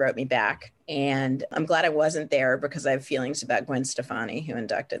nobody wrote me back. And I'm glad I wasn't there because I have feelings about Gwen Stefani, who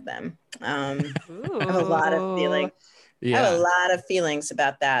inducted them. I have a lot of feelings. Yeah. I have a lot of feelings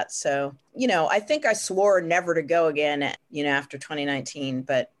about that. So, I think I swore never to go again, after 2019.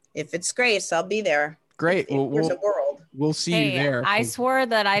 But if it's Grace, I'll be there. Great. If there's a world. We'll see you there. I swore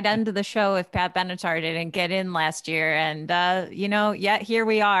that I'd end the show if Pat Benatar didn't get in last year. And, yet here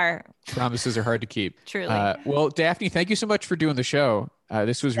we are. Promises are hard to keep. Truly. Well, Daphne, thank you so much for doing the show.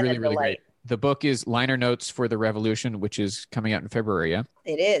 This was really, really great. The book is Liner Notes for the Revolution, which is coming out in February, yeah?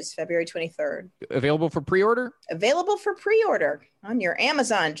 It is, February 23rd. Available for pre-order? Available for pre-order on your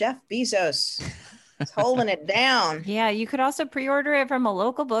Amazon. Jeff Bezos is holding it down. Yeah, you could also pre-order it from a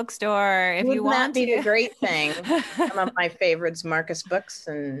local bookstore if you want to. Wouldn't that be a great thing? Some of my favorites, Marcus Books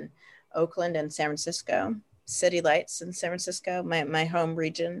in Oakland and San Francisco. City Lights in San Francisco, my home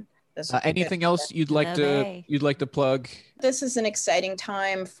region. Anything else you'd like to plug? This is an exciting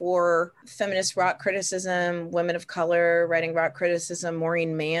time for feminist rock criticism, women of color writing rock criticism.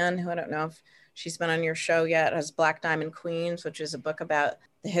 Maureen Mann, who I don't know if she's been on your show yet, has Black Diamond Queens, which is a book about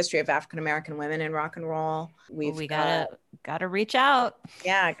the history of African-American women in rock and roll. We gotta reach out.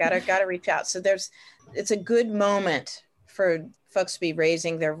 Yeah, gotta reach out. So it's a good moment for folks to be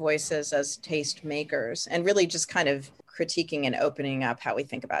raising their voices as taste makers and really just kind of critiquing and opening up how we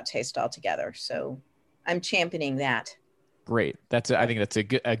think about taste altogether. So I'm championing that. Great. I think that's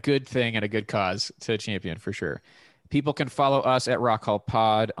a good thing and a good cause to champion for sure. People can follow us at Rock Hall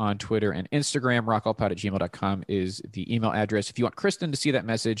Pod on Twitter and Instagram. rockhallpod@gmail.com is the email address. If you want Kristen to see that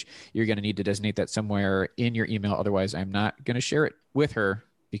message, you're going to need to designate that somewhere in your email. Otherwise, I'm not going to share it with her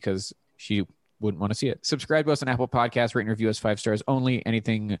because she wouldn't want to see it. Subscribe to us on Apple Podcasts. Rate and review us 5 stars only.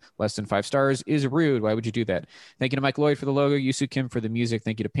 Anything less than 5 stars is rude. Why would you do that? Thank you to Mike Lloyd for the logo, Yusu Kim for the music.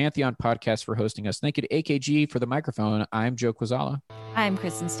 Thank you to Pantheon Podcast for hosting us. Thank you to AKG for the microphone. I'm Joe Quazala. I'm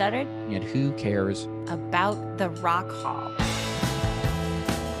Kristen Studdard. And who cares about the Rock Hall?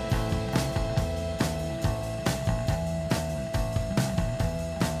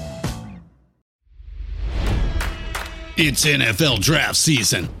 It's NFL draft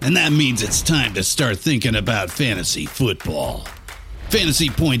season, and that means it's time to start thinking about fantasy football.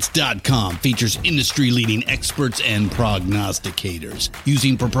 FantasyPoints.com features industry-leading experts and prognosticators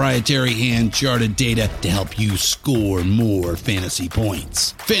using proprietary hand-charted data to help you score more fantasy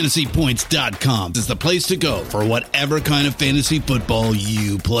points. FantasyPoints.com is the place to go for whatever kind of fantasy football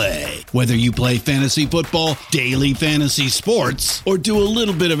you play. Whether you play fantasy football, daily fantasy sports, or do a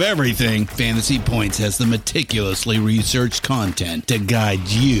little bit of everything, Fantasy Points has the meticulously researched content to guide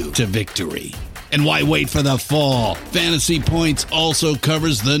you to victory. And why wait for the fall? Fantasy Points also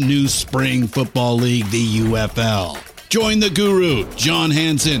covers the new spring football league, the UFL. Join the guru, John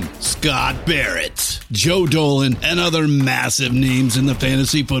Hansen, Scott Barrett, Joe Dolan, and other massive names in the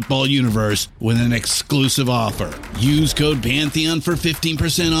fantasy football universe with an exclusive offer. Use code Pantheon for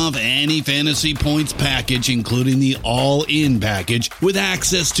 15% off any Fantasy Points package, including the all-in package, with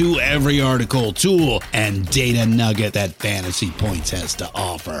access to every article, tool, and data nugget that Fantasy Points has to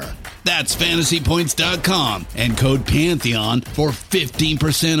offer. That's FantasyPoints.com and code Pantheon for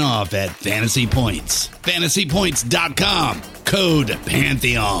 15% off at Fantasy Points. FantasyPoints.com, code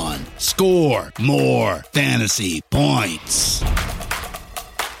Pantheon. Score more fantasy points.